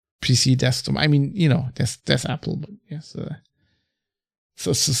PC desktop. I mean, there's Apple, but yes,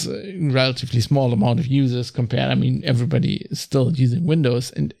 so it's just a relatively small amount of users compared. I mean, everybody is still using Windows,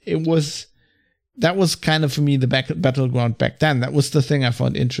 and that was kind of for me the battleground back then. That was the thing I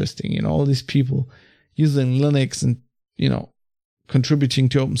found interesting. All these people using Linux and contributing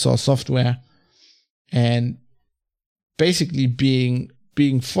to open source software, and basically being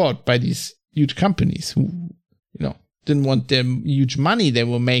fought by these huge companies who, didn't want their huge money they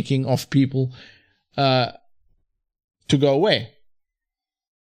were making off people to go away.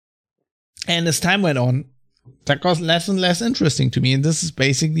 And as time went on, that got less and less interesting to me. And this is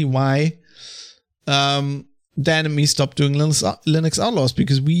basically why Dan and me stopped doing Linux Outlaws,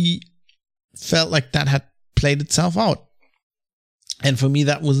 because we felt like that had played itself out. And for me,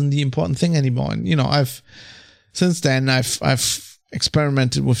 that wasn't the important thing anymore. And, since then, I've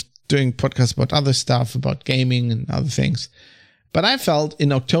experimented with doing podcasts about other stuff, about gaming and other things. But I felt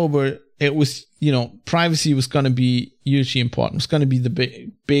in October, it was, privacy was going to be hugely important. It was going to be the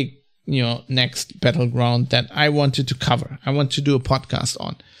big, next battleground that I wanted to cover. I wanted to do a podcast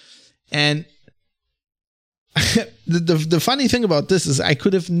on. And the funny thing about this is I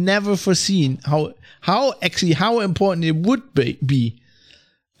could have never foreseen how important it would be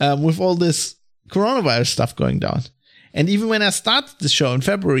with all this coronavirus stuff going down. And even when I started the show in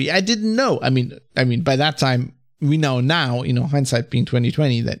February, I didn't know. I mean, by that time, we know now, hindsight being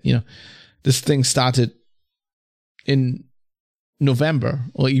 2020, that, this thing started in November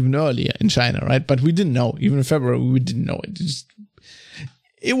or even earlier in China, right? But we didn't know. Even in February, we didn't know it.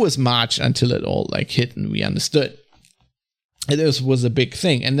 It was March until it all like hit and we understood. And this was a big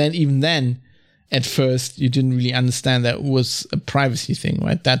thing. And then even then, at first, you didn't really understand that it was a privacy thing,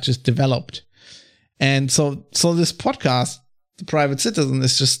 right? That just developed. And so this podcast, The Private Citizen,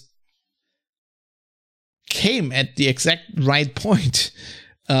 is just came at the exact right point.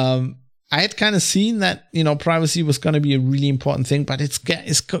 I had kind of seen that, privacy was going to be a really important thing, but it's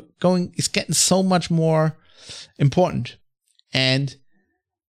getting so much more important. And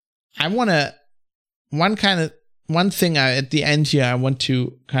I want to, one thing at the end here, I want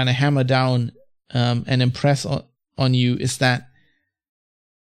to kind of hammer down and impress on you is that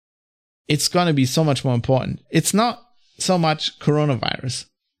it's going to be so much more important. It's not so much coronavirus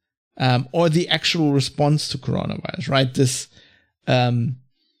or the actual response to coronavirus, right? This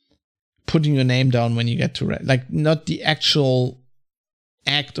putting your name down when you get to not the actual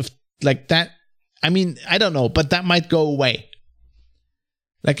act of like that. I mean, I don't know, but that might go away.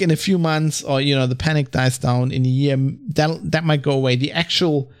 Like in a few months, or the panic dies down in a year, that might go away. The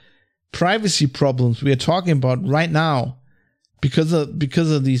actual privacy problems we are talking about right now, because of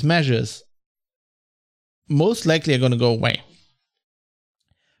these measures, most likely are going to go away.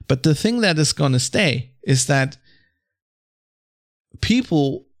 But the thing that is going to stay is that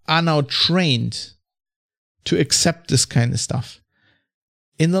people are now trained to accept this kind of stuff.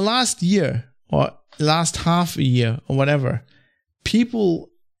 In the last year or last half a year or whatever, people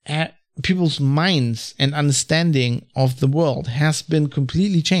people's minds and understanding of the world has been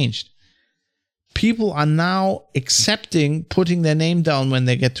completely changed. People are now accepting putting their name down when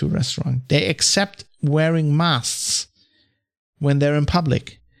they get to a restaurant. They accept wearing masks when they're in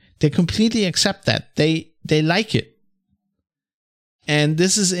public. They completely accept that. They like it. And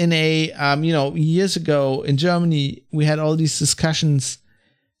this is in a, years ago in Germany, we had all these discussions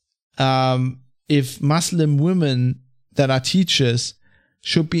if Muslim women that are teachers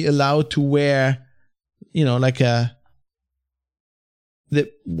should be allowed to wear, like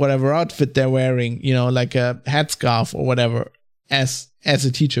whatever outfit they're wearing, like a headscarf or whatever as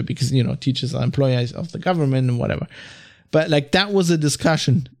a teacher, because, teachers are employees of the government and whatever. But like that was a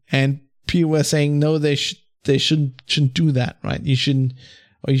discussion, and people were saying, no, they shouldn't do that, right? You shouldn't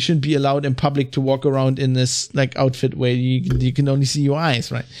be allowed in public to walk around in this like outfit where you can only see your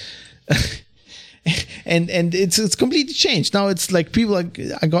eyes, right? and it's completely changed. Now it's like people are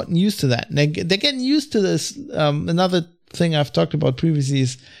gotten used to that. And they're getting used to this. Another thing I've talked about previously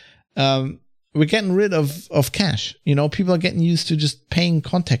is we're getting rid of cash. People are getting used to just paying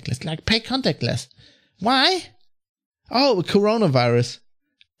contactless. Like, pay contactless. Why? Oh, coronavirus.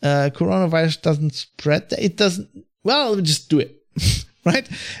 Coronavirus doesn't spread. It doesn't. Well, just do it. Right?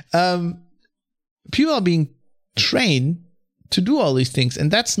 People are being trained to do all these things,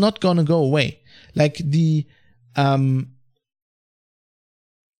 and that's not going to go away. Like the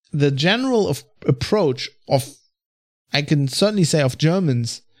general approach of, I can certainly say, of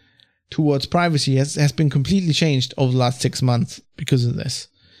Germans towards privacy has been completely changed over the last 6 months because of this.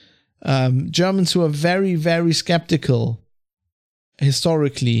 Germans who are very, very skeptical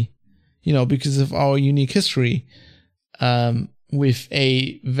historically, because of our unique history with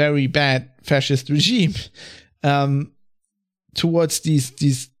a very bad fascist regime, towards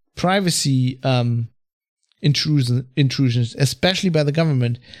these privacy intrusions, especially by the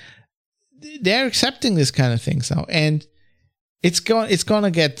government, they're accepting this kind of things now, and it's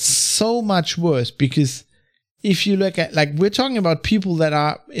gonna get so much worse, because if you look at, like, we're talking about people that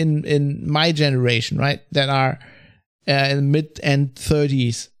are in my generation, right, that are in mid and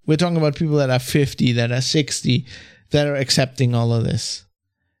 30s. We're talking about people that are 50, that are 60, that are accepting all of this.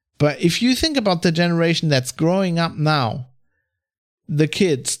 But if you think about the generation that's growing up now, the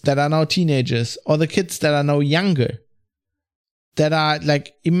kids that are now teenagers, or the kids that are now younger, that are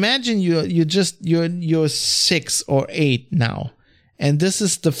like, imagine you're 6 or 8 now, and this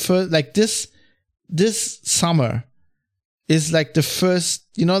is the first, like this summer is like the first,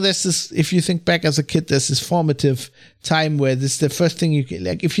 there's this, if you think back as a kid, there's this formative time where this is the first thing you can,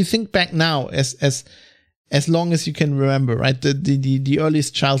 like, if you think back now as long as you can remember, right, the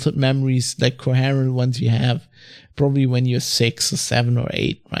earliest childhood memories, like coherent ones you have, probably when you're 6 or 7 or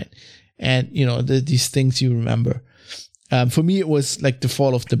 8, right? And, these things you remember. For me, it was like the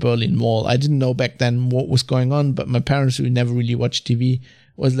fall of the Berlin Wall. I didn't know back then what was going on, but my parents, who never really watched TV,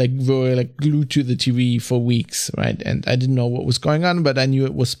 were like glued to the TV for weeks, right? And I didn't know what was going on, but I knew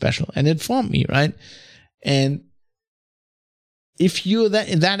it was special, and it formed me, right? And if you're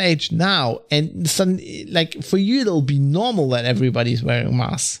that age now, and suddenly, like, for you, it'll be normal that everybody's wearing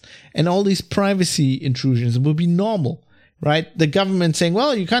masks, and all these privacy intrusions will be normal, right? The government saying,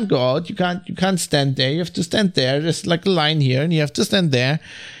 well, you can't go out, you can't stand there, you have to stand there, there's like a line here, and you have to stand there.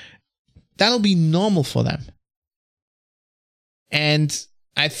 That'll be normal for them. And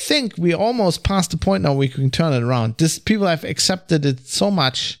I think we're almost past the point now where we can turn it around. People have accepted it so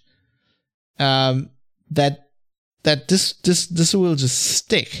much that this will just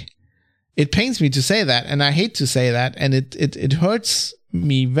stick. It pains me to say that, and I hate to say that, and it hurts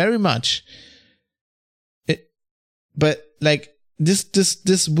me very much. But like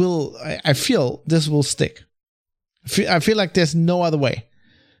this will, I feel this will stick. I feel like there's no other way.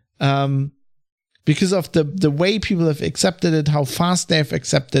 Because of the way people have accepted it, how fast they've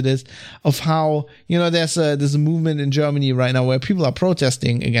accepted it, of how, there's a movement in Germany right now where people are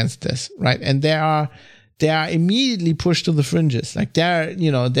protesting against this, right? And they are immediately pushed to the fringes. Like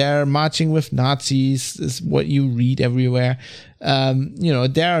they're marching with Nazis, is what you read everywhere. There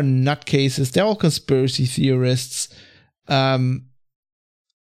are nutcases. They're all conspiracy theorists. So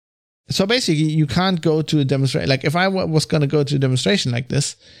basically, you can't go to a demonstration. Like, if I was going to go to a demonstration like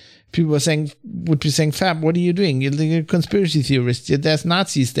this, people would be saying, Fab, what are you doing? You're a conspiracy theorist. There's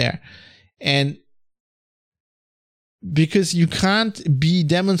Nazis there. And because you can't be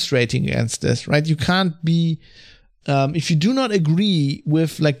demonstrating against this, right? You can't be, if you do not agree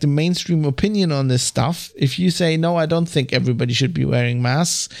with like the mainstream opinion on this stuff, if you say, no, I don't think everybody should be wearing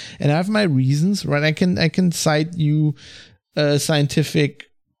masks, and I have my reasons, right? I can cite you scientific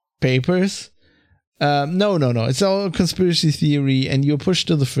papers, No. It's all conspiracy theory, and you're pushed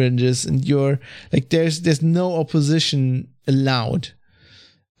to the fringes, and you're like, there's no opposition allowed.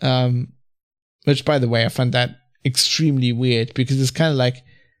 Which, by the way, I find that extremely weird, because it's kind of like,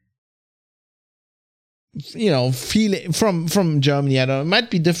 feeling from Germany. I don't know, it might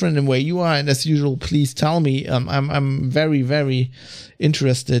be different in where you are, and as usual, please tell me. I'm very, very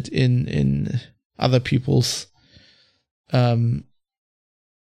interested in other people's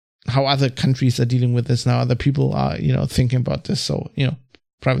how other countries are dealing with this now. Other people are, thinking about this. So,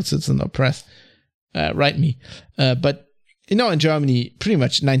 private citizen or press, write me. But, in Germany, pretty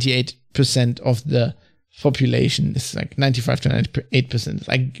much 98% of the population is like 95 to 98%.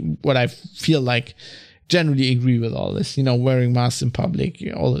 Like what I feel like generally agree with all this, wearing masks in public,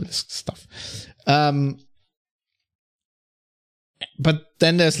 all of this stuff. But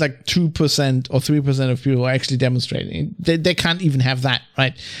then there's like 2% or 3% of people who are actually demonstrating. They can't even have that,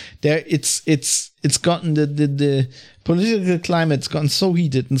 right? It's gotten the political climate's gotten so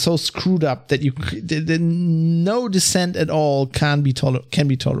heated and so screwed up that no dissent at all can be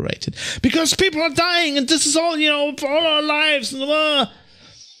tolerated, because people are dying, and this is all for all our lives.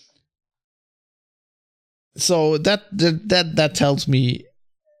 So that tells me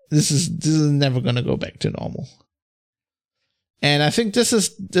this is never gonna go back to normal. And I think this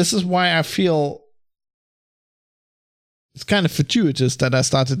is why I feel it's kind of fortuitous that I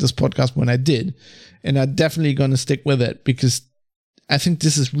started this podcast when I did. And I'm definitely going to stick with it, because I think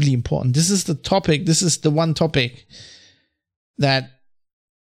this is really important. This is the topic. This is the one topic that,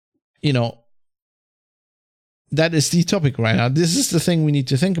 that is the topic right now. This is the thing we need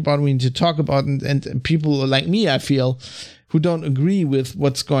to think about. We need to talk about. And people like me, I feel, who don't agree with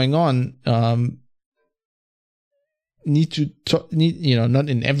what's going on, need to not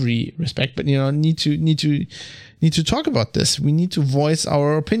in every respect, but need to talk about this. We need to voice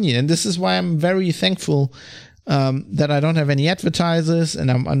our opinion, and this is why I'm very thankful that I don't have any advertisers, and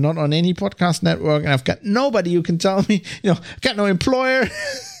I'm not on any podcast network, and I've got nobody who can tell me, I've got no employer.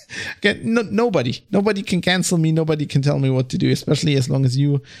 Nobody can cancel me. Nobody can tell me what to do, especially as long as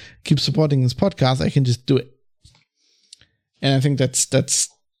you keep supporting this podcast. I can just do it, and I think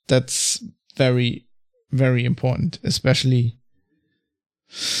that's very, very important, especially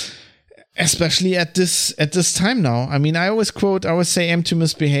at this time now. I mean, I always say "aim to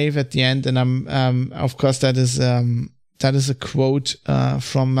misbehave" at the end, and I'm of course that is a quote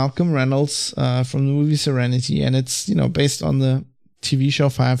from Malcolm Reynolds from the movie Serenity, and it's based on the TV show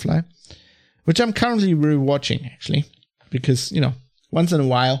Firefly, which I'm currently rewatching actually, because once in a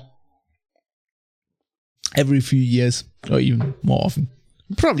while, every few years or even more often,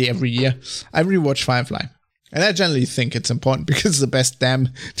 probably every year, I rewatch Firefly. And I generally think it's important because it's the best damn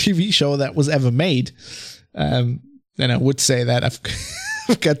TV show that was ever made. And I would say that I've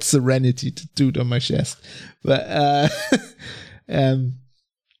got Serenity to toot on my chest. But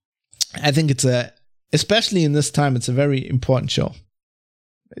I think especially in this time, it's a very important show.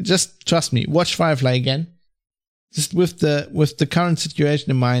 Just trust me, watch Firefly again. Just with the current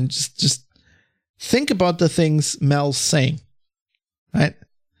situation in mind, just think about the things Mel's saying. Right?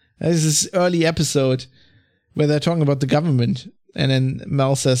 There's this early episode where they're talking about the government, and then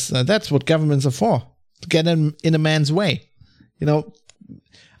Mel says, that's what governments are for, to get in a man's way.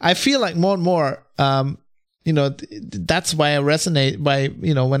 I feel like more and more, that's why I resonate by,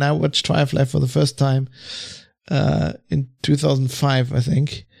 when I watched Firefly for the first time in 2005, I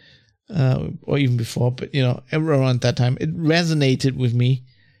think, or even before, but, around that time, it resonated with me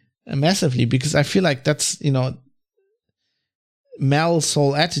massively, because I feel like that's, Mel's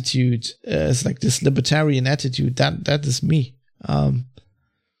whole attitude is like this libertarian attitude. That is me.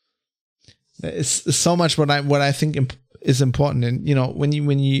 It's so much what I think is important, and when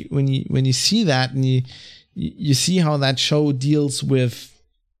you see that, and you see how that show deals with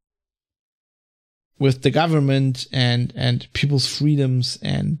the government and people's freedoms,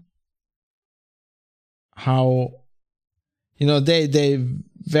 and how they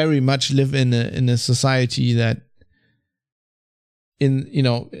very much live in a society that in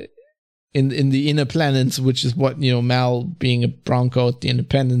the inner planets, which is what Mal, being a brown coat, the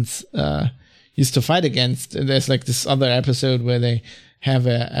independents used to fight against. And there's like this other episode where they have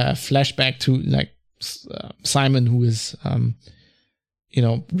a flashback to like Simon, who is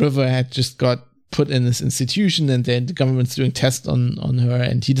River had just got put in this institution, and then the government's doing tests on her,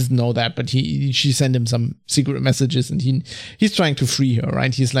 and he doesn't know that, but she sent him some secret messages, and he's trying to free her,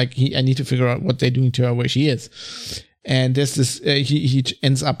 right? He's like, I need to figure out what they're doing to her, where she is. And there's this, he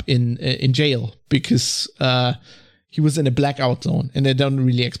ends up in jail because he was in a blackout zone, and they don't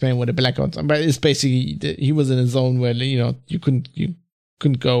really explain what a blackout zone, but it's basically he was in a zone where you couldn't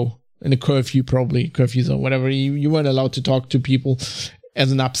go in a curfew zone, whatever. You weren't allowed to talk to people as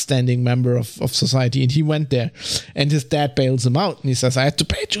an upstanding member of society. And he went there, and his dad bails him out. And he says, I had to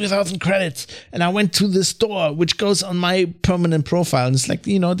pay 2,000 credits. And I went to the store, which goes on my permanent profile. And it's like,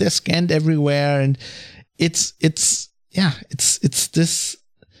 they're scanned everywhere. And it's the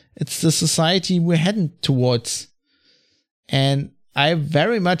society we're heading towards. And I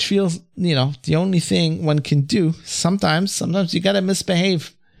very much feel, the only thing one can do, sometimes you gotta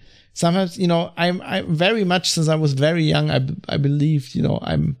misbehave. Sometimes, I very much, since I was very young, I believe,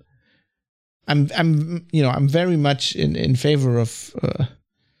 I'm very much in favor of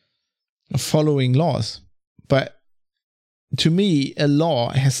following laws. But to me, a law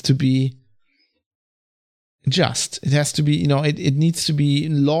has to be just. It has to be, it needs to be,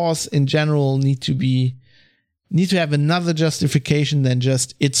 laws in general need to have another justification than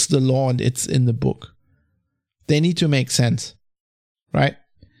just it's the law and it's in the book. They need to make sense, right?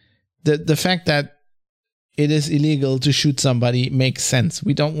 The fact that it is illegal to shoot somebody makes sense.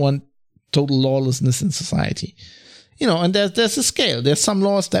 We don't want total lawlessness in society. And there's a scale. There's some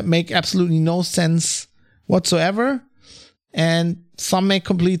laws that make absolutely no sense whatsoever, and some make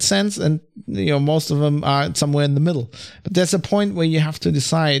complete sense, and most of them are somewhere in the middle. But there's a point where you have to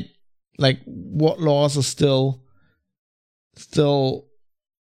decide, like, what laws are still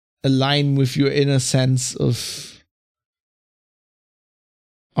align with your inner sense of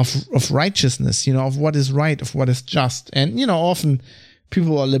righteousness, of what is right, of what is just. And, often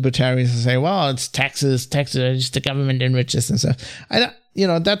people are libertarians and say, well, it's taxes, just the government enriches and stuff.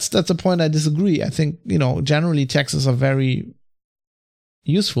 That's a point I disagree. I think, generally taxes are very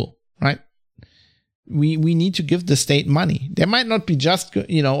useful, right? We need to give the state money. There might not be just,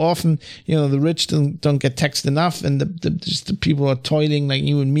 often, the rich don't get taxed enough, and the people are toiling like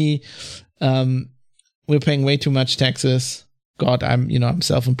you and me. We're paying way too much taxes. God, I'm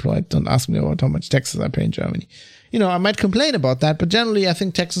self-employed. Don't ask me about how much taxes I pay in Germany. I might complain about that, but generally I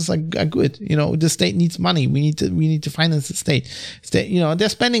think taxes are good. The state needs money. We need to finance the state. They're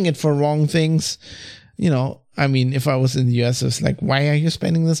spending it for wrong things. If I was in the US, it's like, why are you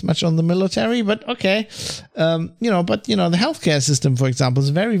spending this much on the military? But okay. The healthcare system, for example, is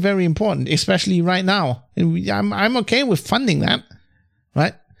very, very important, especially right now. And I'm okay with funding that,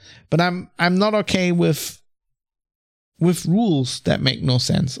 right? But I'm not okay with rules that make no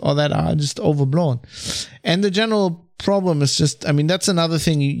sense or that are just overblown. And the general problem is just, that's another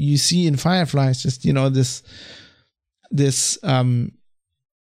thing you see in Firefly. It's just,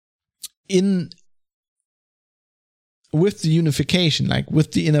 with the unification, like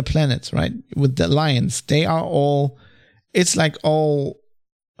with the inner planets, right? With the alliance, they are all, it's like all,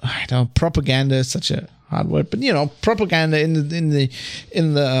 I don't know, propaganda is such a hard word, but propaganda in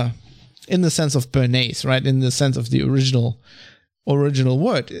the sense of Bernays, right? In the sense of the original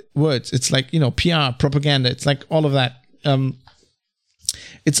words. It's like, PR, propaganda. It's like all of that.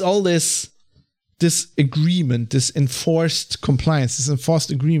 It's all this agreement, this enforced compliance, this enforced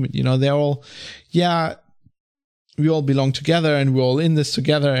agreement. They're all, we all belong together and we're all in this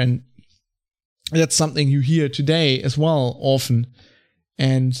together. And that's something you hear today as well, often.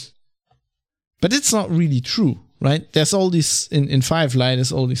 But it's not really true, right? There's all these, in Firefly,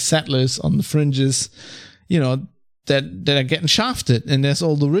 there's all these settlers on the fringes, that are getting shafted. And there's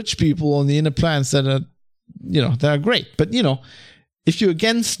all the rich people on the inner planets that are, that are great. But, if you're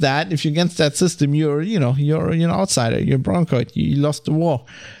against that, system, you're an outsider, you're a bronchoid, you lost the war.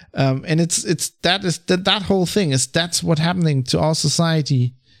 And that whole thing that's what's happening to our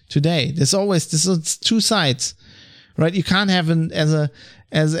society today. There's two sides, right? You can't have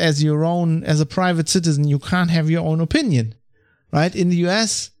as your own, as a private citizen, you can't have your own opinion, right? In the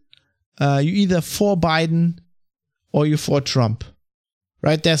US, you either for Biden or you for Trump,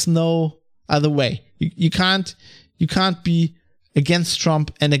 right? There's no other way. You can't be against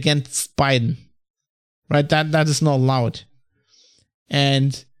Trump and against Biden, right? That is not allowed.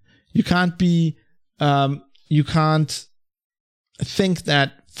 And you can't think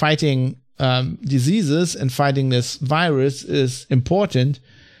that fighting diseases and fighting this virus is important,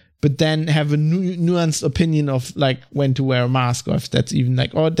 but then have a nuanced opinion of like when to wear a mask, or if that's even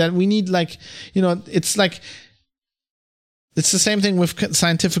like, or that we need like, it's like, it's the same thing with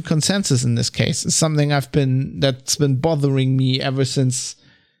scientific consensus in this case. It's something that's been bothering me ever since,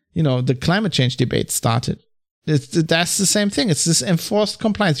 the climate change debate started. That's the same thing. It's this enforced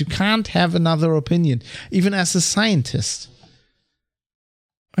compliance. You can't have another opinion, even as a scientist.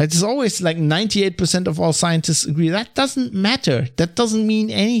 It's always like 98% of all scientists agree. That doesn't matter. That doesn't mean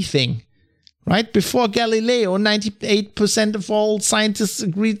anything, right? Before Galileo, 98% of all scientists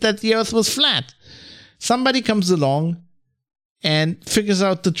agreed that the Earth was flat. Somebody comes along and figures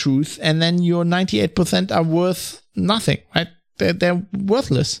out the truth, and then your 98% are worth nothing, right? They're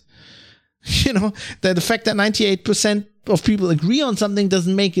worthless. You know, that the fact that 98% of people agree on something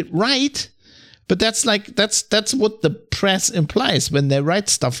doesn't make it right, but that's what the press implies when they write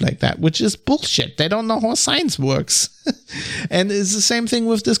stuff like that, which is bullshit. They don't know how science works. And it's the same thing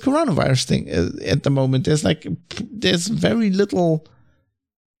with this coronavirus thing at the moment. There's very little,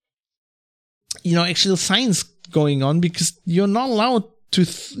 actual science going on, because you're not allowed to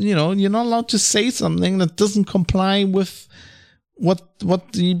say something that doesn't comply with what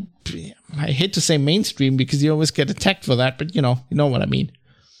the, I hate to say mainstream, because you always get attacked for that, but you know what I mean.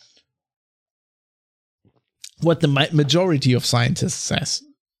 What the majority of scientists says,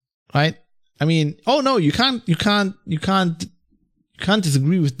 right? I mean, oh no, you can't disagree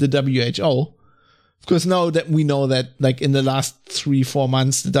with the WHO. Of course, we know that like in the last 3-4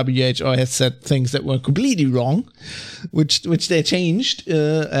 months, the WHO has said things that were completely wrong, which they changed.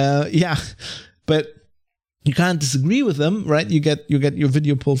 But you can't disagree with them, right? You get your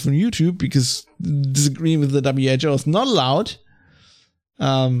video pulled from YouTube because disagreeing with the WHO is not allowed.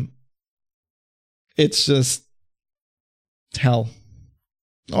 It's just hell.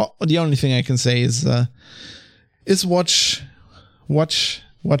 Oh, the only thing I can say is watch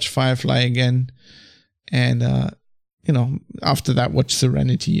Firefly again, and after that watch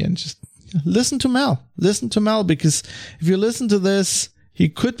Serenity, and just listen to Mel. Listen to Mel, because if you listen to this, he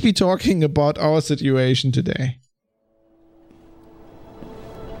could be talking about our situation today.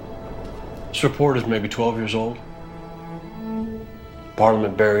 This report is maybe 12 years old.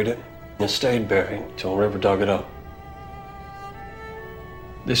 Parliament buried it, and it stayed buried until River dug it up.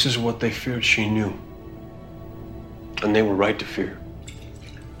 This is what they feared she knew. And they were right to fear.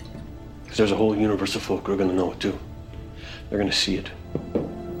 Because there's a whole universe of folk who are going to know it too. They're going to see it.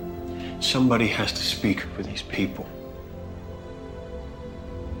 Somebody has to speak for these people.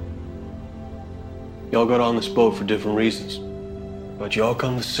 Y'all got on this boat for different reasons, but y'all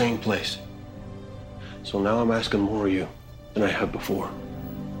come to the same place. So now I'm asking more of you than I have before.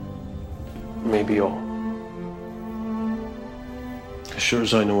 Maybe all. As sure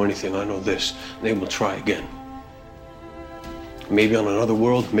as I know anything, I know this. They will try again. Maybe on another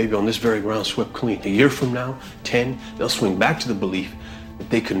world, maybe on this very ground swept clean. A year from now, 10, they'll swing back to the belief that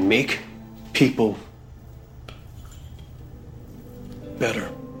they can make people better.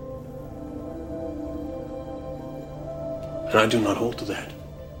 And I do not hold to that.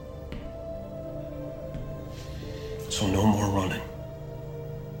 So no more running.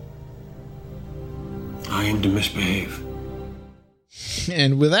 I aim to misbehave.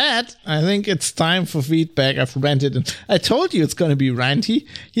 And with that, I think it's time for feedback. I've ranted, and I told you it's going to be ranty.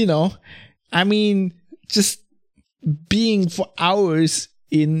 I mean, just being for hours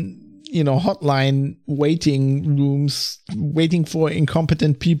in, hotline waiting rooms, waiting for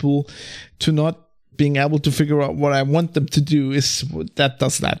incompetent people to not being able to figure out what I want them to do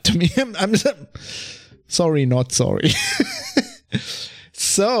does that to me. I'm sorry, not sorry.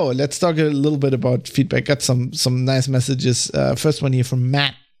 So let's talk a little bit about feedback. Got some nice messages. First one here from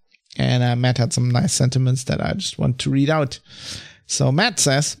Matt. And Matt had some nice sentiments that I just want to read out. So Matt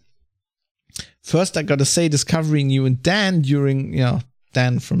says, first I got to say, discovering you and Dan during,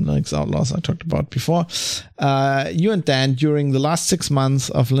 Dan from Linux Outlaws I talked about before. You and Dan during the last 6 months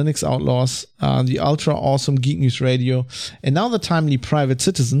of Linux Outlaws, the ultra awesome Geek News Radio, and now the timely Private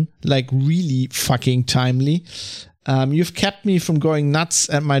Citizen, like really fucking timely. You've kept me from going nuts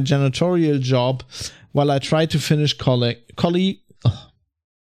at my janitorial job while I try to finish can't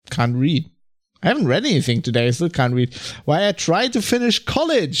read. I haven't read anything today. I still can't read. While I try to finish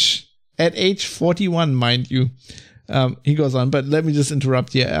college at age 41, mind you. He goes on, but let me just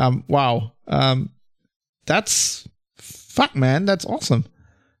interrupt you. Wow. That's fuck, man. That's awesome.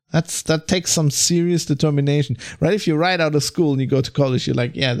 That takes some serious determination, right? If you're right out of school and you go to college, you're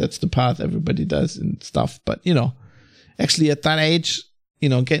like, yeah, that's the path everybody does and stuff. But actually at that age,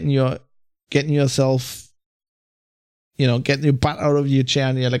 getting yourself, getting your butt out of your chair,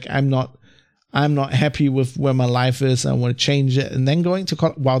 and you're like, I'm not happy with where my life is. I want to change it. And then going to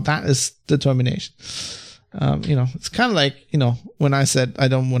college, wow, that is determination. It's kind of like, when I said I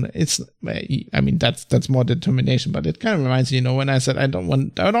don't want to, that's more determination, but it kind of reminds me, when I said I don't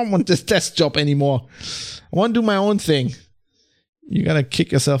want this desk job anymore. I want to do my own thing. You gotta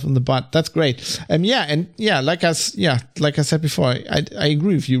kick yourself in the butt. That's great. Like I said before, I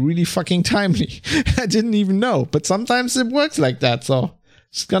agree with you. Really fucking timely. I didn't even know, but sometimes it works like that. So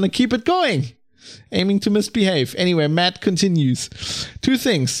just gonna keep it going. Aiming to misbehave. Anyway, Matt continues. 2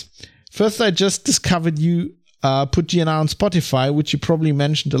 things. First, I just discovered you put GNR on Spotify, which you probably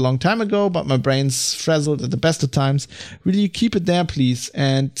mentioned a long time ago, but my brain's frazzled at the best of times. Will you keep it there, please?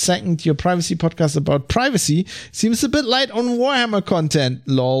 And second, your privacy podcast about privacy seems a bit light on Warhammer content.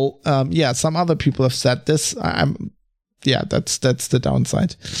 Lol. Yeah, some other people have said this. That's the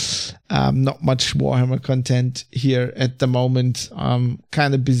downside. Not much Warhammer content here at the moment.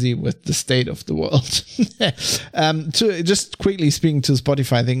 Kind of busy with the state of the world. To just quickly speaking to the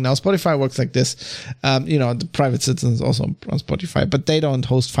Spotify thing. Now, Spotify works like this. The private citizens also on Spotify, but they don't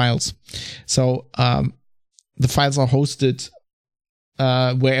host files. So, the files are hosted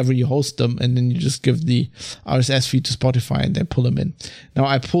wherever you host them, and then you just give the RSS feed to Spotify and they pull them in. Now,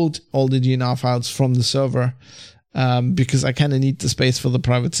 I pulled all the GNR files from the server because I kind of need the space for the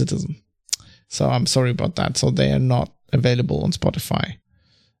private citizen. So I'm sorry about that. So they are not available on Spotify.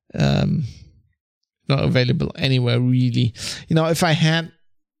 Not available anywhere really. If I had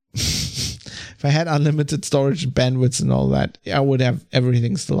unlimited storage bandwidth and all that, I would have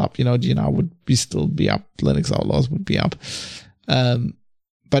everything still up. GNR would still be up. Linux Outlaws would be up.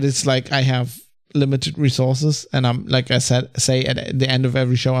 But it's like I have limited resources, and I'm, like I say at the end of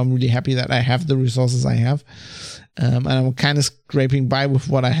every show, I'm really happy that I have the resources I have. And I'm kind of scraping by with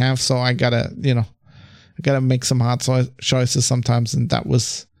what I have, so I gotta make some hard choices sometimes, and that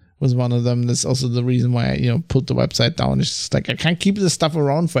was one of them. That's also the reason why I, put the website down. It's just like I can't keep this stuff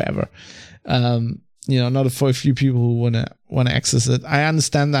around forever. Not for a few people who wanna access it. I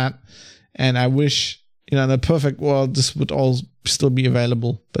understand that, and I wish, in a perfect world, this would all still be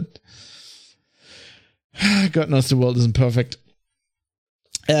available, but God knows the world isn't perfect.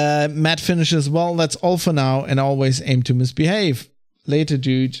 Matt finishes, well, that's all for now, and always aim to misbehave. Later,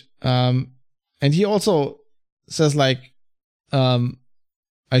 dude. And he also says, I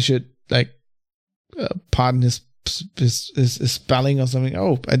should, pardon his spelling or something.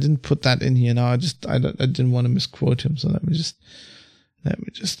 Oh, I didn't put that in here. No, I didn't want to misquote him. So let me just, I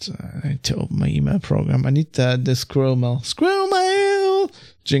need to open my email program. I need the squirrel mail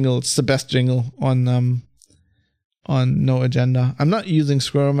jingle. It's the best jingle on No Agenda. I'm not using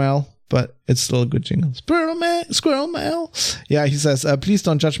squirrel mail, but it's still a good jingle. Squirrel mail. Yeah, he says, please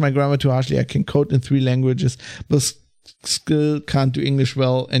don't judge my grammar too harshly. I can code in 3 languages, but still can't do English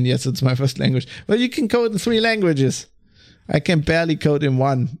well. And yes, it's my first language. Well, you can code in 3 languages. I can barely code in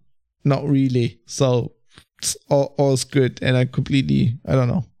 1. Not really. So it's all's good. And I don't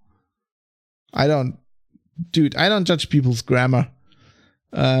know. I don't judge people's grammar.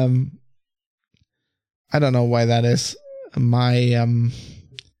 I don't know why that is.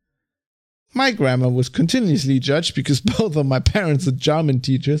 My grammar was continuously judged because both of my parents are German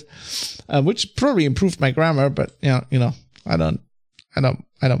teachers, which probably improved my grammar. But I don't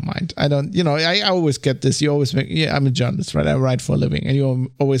mind. I always get this. You always I'm a journalist, right? I write for a living, and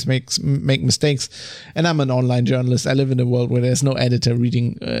you always make mistakes. And I'm an online journalist. I live in a world where there's no editor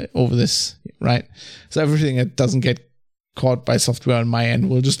reading over this, right? So everything that doesn't get caught by software on my end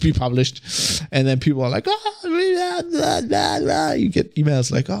will just be published, and then people are like, you get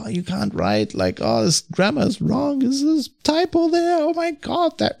emails like, oh, you can't write, like, oh, this grammar is wrong, is this typo there, oh my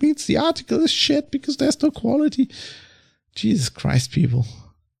god, that means the article is shit because there's no quality. Jesus Christ, people,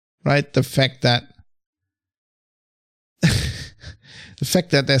 right? The fact that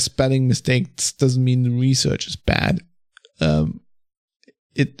there's spelling mistakes doesn't mean the research is bad.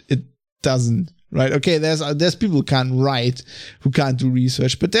 It doesn't. Right. Okay. There's people who can't write, who can't do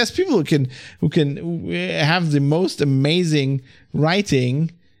research, but there's people who can have the most amazing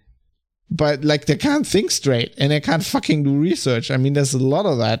writing, but they can't think straight and they can't fucking do research. I mean, there's a lot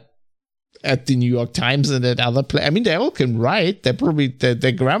of that at the New York Times and at other places. I mean, they all can write. They're probably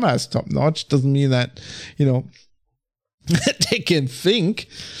their grammar is top notch. Doesn't mean that they can think.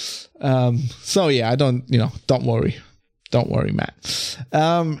 So yeah, don't worry, Matt.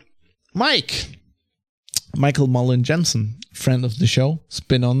 Michael Mullen Jensen, friend of the show,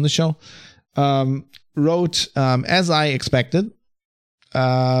 been on the show, wrote, as I expected,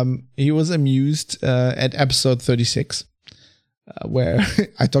 he was amused at episode 36, where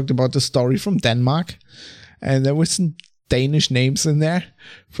I talked about the story from Denmark, and there were some Danish names in there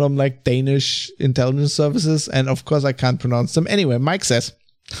from Danish intelligence services, and of course I can't pronounce them. Anyway, Mike says,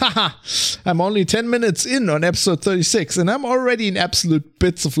 haha, I'm only 10 minutes in on episode 36 and I'm already in absolute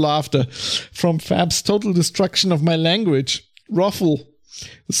bits of laughter from Fab's total destruction of my language. Ruffle.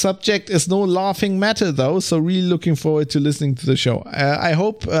 The subject is no laughing matter though, so really looking forward to listening to the show. I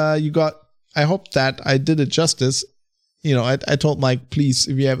hope that I did it justice. I told Mike, please,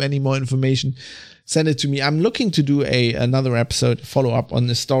 if you have any more information, send it to me. I'm looking to do another episode follow up on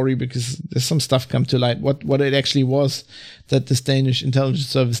this story because there's some stuff come to light. What it actually was that this Danish intelligence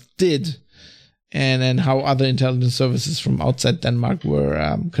service did, and then how other intelligence services from outside Denmark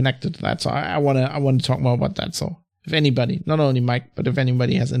were connected to that. So I want to talk more about that. So if anybody, not only Mike, but if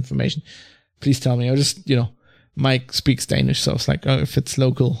anybody has information, please tell me. Or just, Mike speaks Danish, so it's like, if it's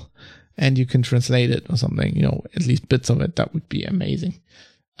local and you can translate it or something, at least bits of it, that would be amazing.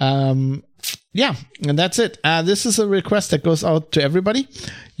 Yeah, and that's it. This is a request that goes out to everybody.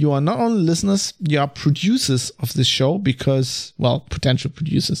 You are not only listeners, you are producers of this show because, potential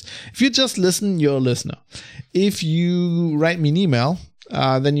producers. If you just listen, you're a listener. If you write me an email,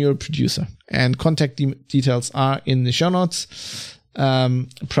 then you're a producer. And contact details are in the show notes.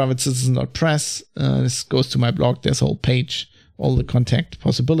 privatecitizen.press. This goes to my blog. There's a whole page, all the contact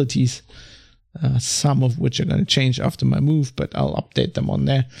possibilities. Some of which are going to change after my move, but I'll update them on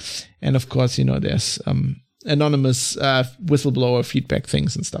there. And of course, there's anonymous whistleblower feedback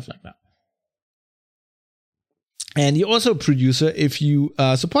things and stuff like that. And you're also a producer if you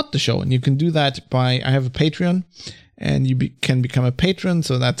support the show, and you can do that by, I have a Patreon, and you can become a patron.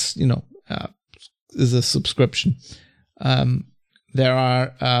 So that's, is a subscription. There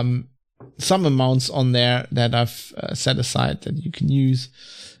are some amounts on there that I've set aside that you can use.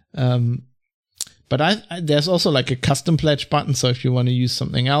 But there's also like a custom pledge button. So if you want to use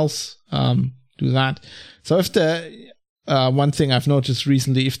something else, do that. So if the one thing I've noticed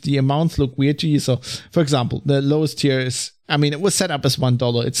recently, if the amounts look weird to you, so for example, the lowest tier is, it was set up as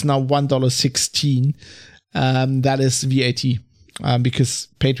 $1. It's now $1.16. That is VAT, because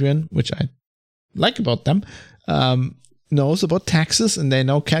Patreon, which I like about them, knows about taxes, and they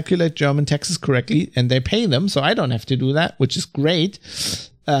now calculate German taxes correctly, and they pay them. So I don't have to do that, which is great.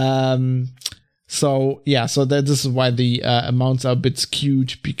 So this is why the amounts are a bit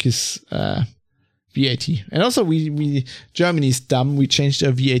skewed, because VAT. And also Germany's dumb. We changed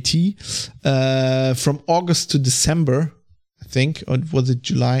our VAT from August to December, I think, or was it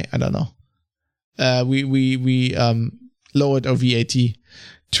July? I don't know. We lowered our VAT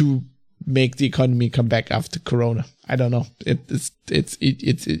to make the economy come back after Corona. I don't know. It's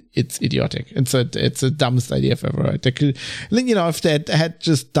idiotic. It's the dumbest idea I've ever heard. If they had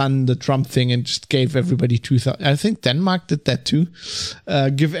just done the Trump thing and just gave everybody 2,000, I think Denmark did that too.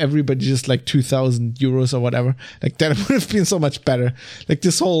 Give everybody just like 2,000 euros or whatever. Like that would have been so much better. Like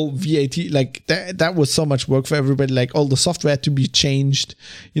this whole VAT, like that was so much work for everybody. Like all the software had to be changed.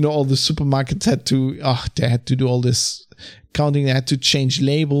 All the supermarkets had to do all this counting. They had to change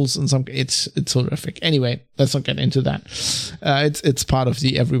labels and it's horrific. Anyway, let's not get into that. It's part of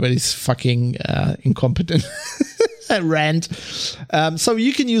the everybody's fucking incompetent rant. So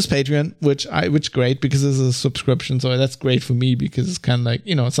you can use Patreon, which great, because this is a subscription. So that's great for me because it's kind of like,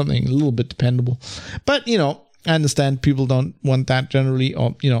 something a little bit dependable. But, I understand people don't want that generally,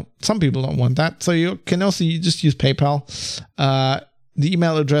 or, some people don't want that. So you can also just use PayPal. The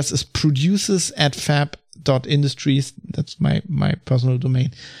email address is producers@fab.industries. That's my personal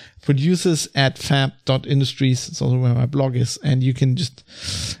domain. Producers@fab.industries. It's also where my blog is, and you can just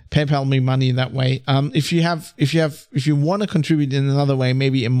PayPal me money that way. If you want to contribute in another way,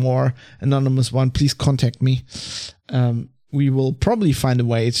 maybe a more anonymous one, please contact me. We will probably find a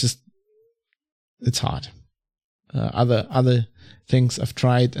way. It's hard. Other things I've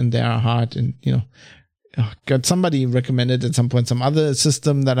tried and they are hard, and somebody recommended at some point some other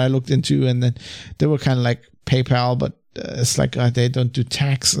system that I looked into, and then they were kind of like PayPal, but it's like they don't do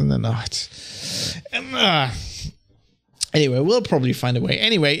tax, and then anyway, we'll probably find a way.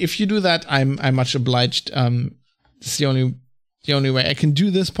 Anyway, if you do that, I'm much obliged. It's the only way I can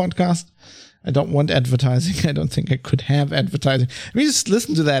do this podcast. I don't want advertising. I don't think I could have advertising. Just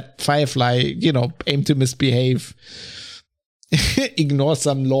listen to that Firefly, aim to misbehave. Ignore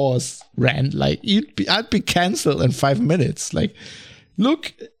some laws rant. Like I'd be cancelled in 5 minutes. Like,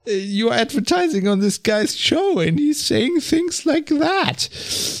 look, you're advertising on this guy's show and he's saying things like that.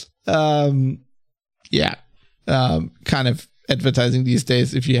 Kind of advertising these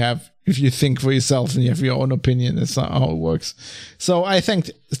days. If you think for yourself and you have your own opinion, that's not how it works. So I thank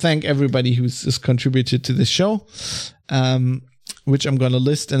everybody who's contributed to this show. Which I'm going to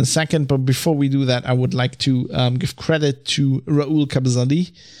list in a second. But before we do that, I would like to give credit to Raoul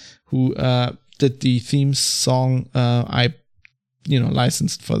Kabzali, who did the theme song I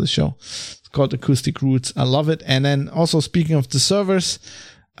licensed for the show. It's called Acoustic Roots. I love it. And then also, speaking of the servers,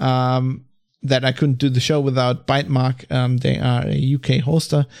 that I couldn't do the show without Bytemark. They are a UK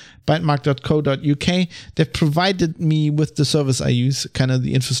hoster, bytemark.co.uk. They've provided me with the service I use, kind of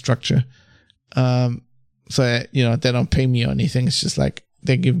the infrastructure. So, they don't pay me or anything. It's just like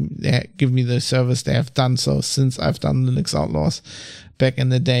they give me the service. They have done so since I've done Linux Outlaws back in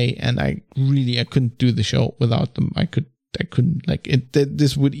the day. And I couldn't do the show without them. I could couldn't, like,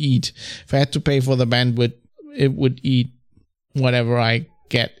 this would eat. If I had to pay for the bandwidth, it would eat whatever I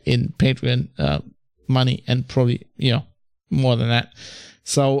get in Patreon money, and probably, more than that.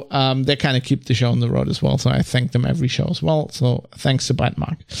 So they kind of keep the show on the road as well. So I thank them every show as well. So thanks to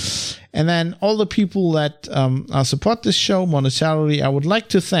Bytemark. And then all the people that support this show monetarily, I would like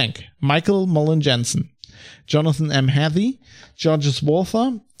to thank Michael Mullen Jensen, Jonathan M. Hathy, Georges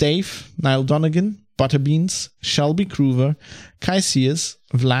Walther, Dave, Niall Donegan, Butterbeans, Shelby Groover, Kai Sears,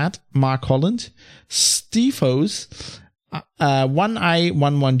 Vlad, Mark Holland, Steve Hose,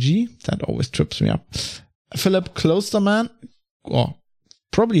 1I11G, that always trips me up, Philip Klosterman, or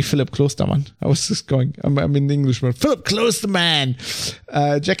probably Philip Klosterman. I was just going, I'm in the English word. Philip Klosterman,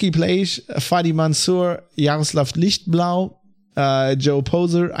 Jackie Plage, Fadi Mansour, Jaroslav Lichtblau, Joe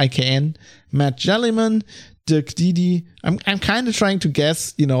Poser, IKN, Matt Jellyman, Dirk Didi. I'm kind of trying to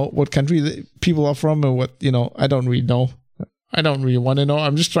guess, what country the people are from, or what, I don't really know. I don't really want to know.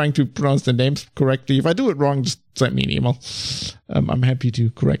 I'm just trying to pronounce the names correctly. If I do it wrong, just send me an email. I'm happy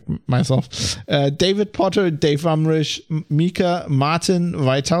to correct myself. David Potter, Dave Umrish, Mika, Martin,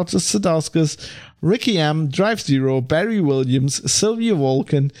 Vaitautas Sadauskas, Ricky M, Drive Zero, Barry Williams, Sylvia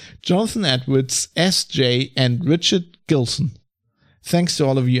Volkan, Jonathan Edwards, SJ, and Richard Gilson. Thanks to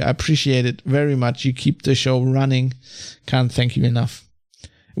all of you. I appreciate it very much. You keep the show running. Can't thank you enough.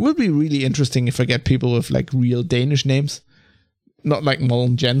 It would be really interesting if I get people with like real Danish names. Not like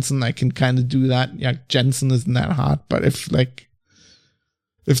Mullen Jensen. I can kind of do that. Yeah, Jensen isn't that hard. But if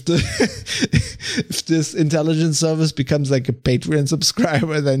this intelligence service becomes like a Patreon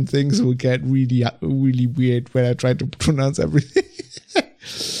subscriber, then things will get really, really weird when I try to pronounce everything.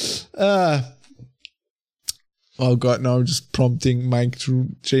 Oh God, now I'm just prompting Mike to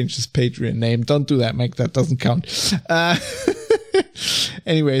change his Patreon name. Don't do that, Mike. That doesn't count.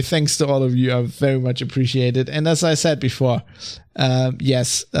 Anyway, thanks to all of you. I very much appreciate it. And as I said before,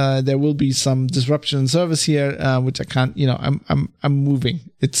 yes, there will be some disruption in service here, which I can't, I'm moving.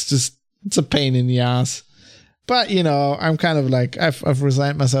 It's a pain in the ass. But, I'm kind of like, I've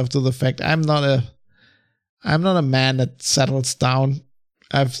resigned myself to the fact I'm not a man that settles down.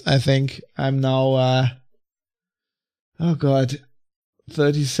 I think I'm now,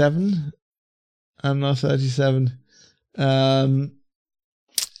 37. I'm now 37.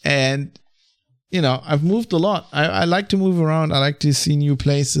 And I've moved a lot. I like to move around. I like to see new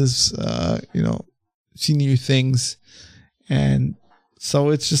places, see new things. And so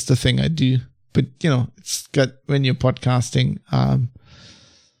it's just a thing I do. But, it's got, when you're podcasting,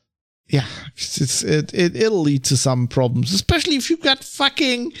 it'll lead to some problems, especially if you've got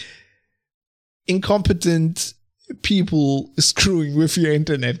fucking incompetent people screwing with your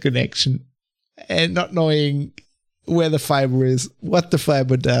internet connection and not knowing where the fiber is, what the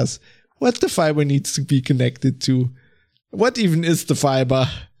fiber does, what the fiber needs to be connected to, what even is the fiber.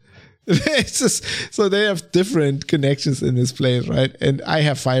 It's just, so they have different connections in this place, right? And I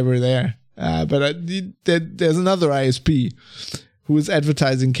have fiber there, but there's another ISP who is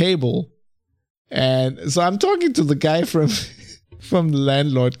advertising cable, and so I'm talking to the guy from the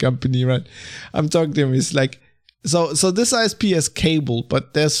landlord company, right? I'm talking to him. He's like, so this ISP has cable,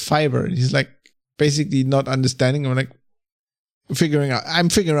 but there's fiber. And he's like, basically not understanding. I'm like, I'm figuring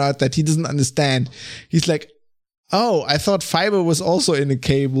out that he doesn't understand. He's like, oh, I thought fiber was also in a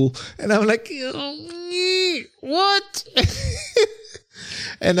cable. And I'm like, what?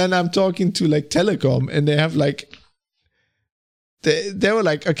 And then I'm talking to like telecom, and they have like, they were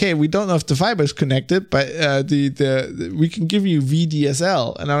like, okay, we don't know if the fiber is connected, but we can give you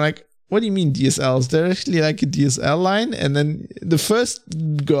VDSL. And I'm like, what do you mean DSL? Is there actually like a DSL line? And then the first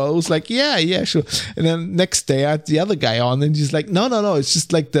girl was like, yeah, sure. And then next day I had the other guy on, and he's like, no. It's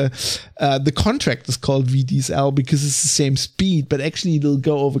just like the contract is called VDSL because it's the same speed, but actually it'll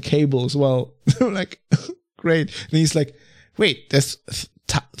go over cable as well. I'm like, great. And he's like, wait, there's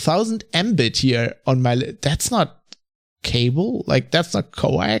 1000 Mbit here on my, that's not cable, like that's not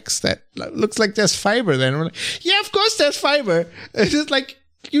coax. That looks like there's fiber then. I'm like, yeah, of course there's fiber. It's just like,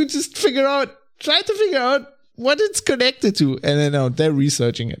 you just try to figure out what it's connected to. And then they're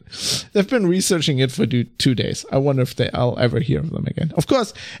researching it. They've been researching it for 2 days. I wonder if I'll ever hear of them again. Of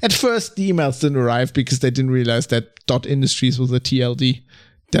course, at first the emails didn't arrive because they didn't realize that .industries was a TLD.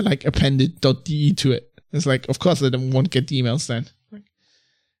 They like appended .de to it. It's like, of course they won't get the emails then. Like,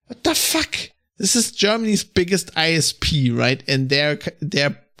 what the fuck? This is Germany's biggest ISP, right? And their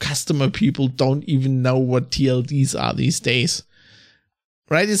customer people don't even know what TLDs are these days.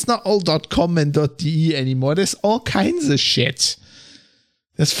 Right? It's not all .com and .de anymore. There's all kinds of shit.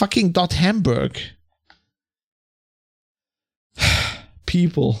 There's fucking .hamburg.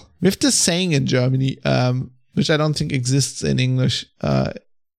 People. We have this saying in Germany, which I don't think exists in English.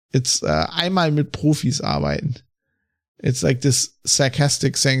 It's einmal mit Profis arbeiten. It's like this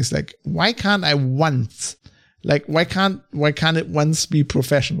sarcastic saying. It's like, why can't I once? Like, why can't it once be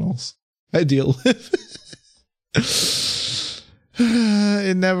professionals? I deal with.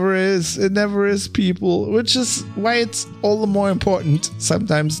 It never is. It never is, people. Which is why it's all the more important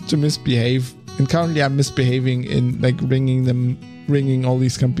sometimes to misbehave. And currently I'm misbehaving in like ringing all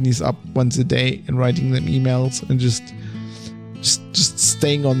these companies up once a day and writing them emails and just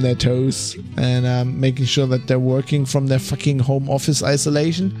staying on their toes and making sure that they're working from their fucking home office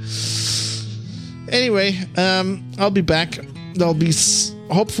isolation. Anyway, I'll be back.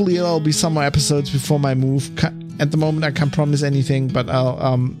 Hopefully there'll be some more episodes before my move. At the moment, I can't promise anything, but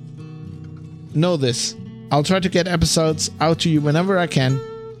I'll know this. I'll try to get episodes out to you whenever I can,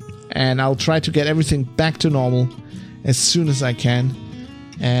 and I'll try to get everything back to normal as soon as I can.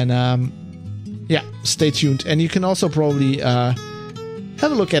 And yeah, stay tuned. And you can also probably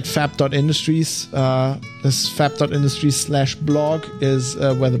have a look at fab.industries. This fab.industries/blog is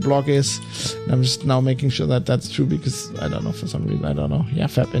where the blog is. And I'm just now making sure that that's true because I don't know, for some reason, I don't know. Yeah,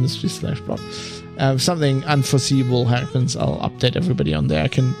 fab.industries/blog. If something unforeseeable happens, I'll update everybody on there.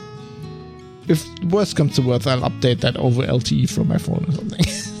 If worst comes to worst, I'll update that over LTE from my phone or something.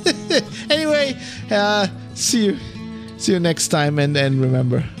 Anyway, see you next time, and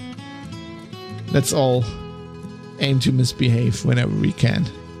remember, let's all aim to misbehave whenever we can.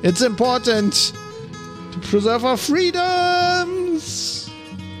 It's important to preserve our freedom!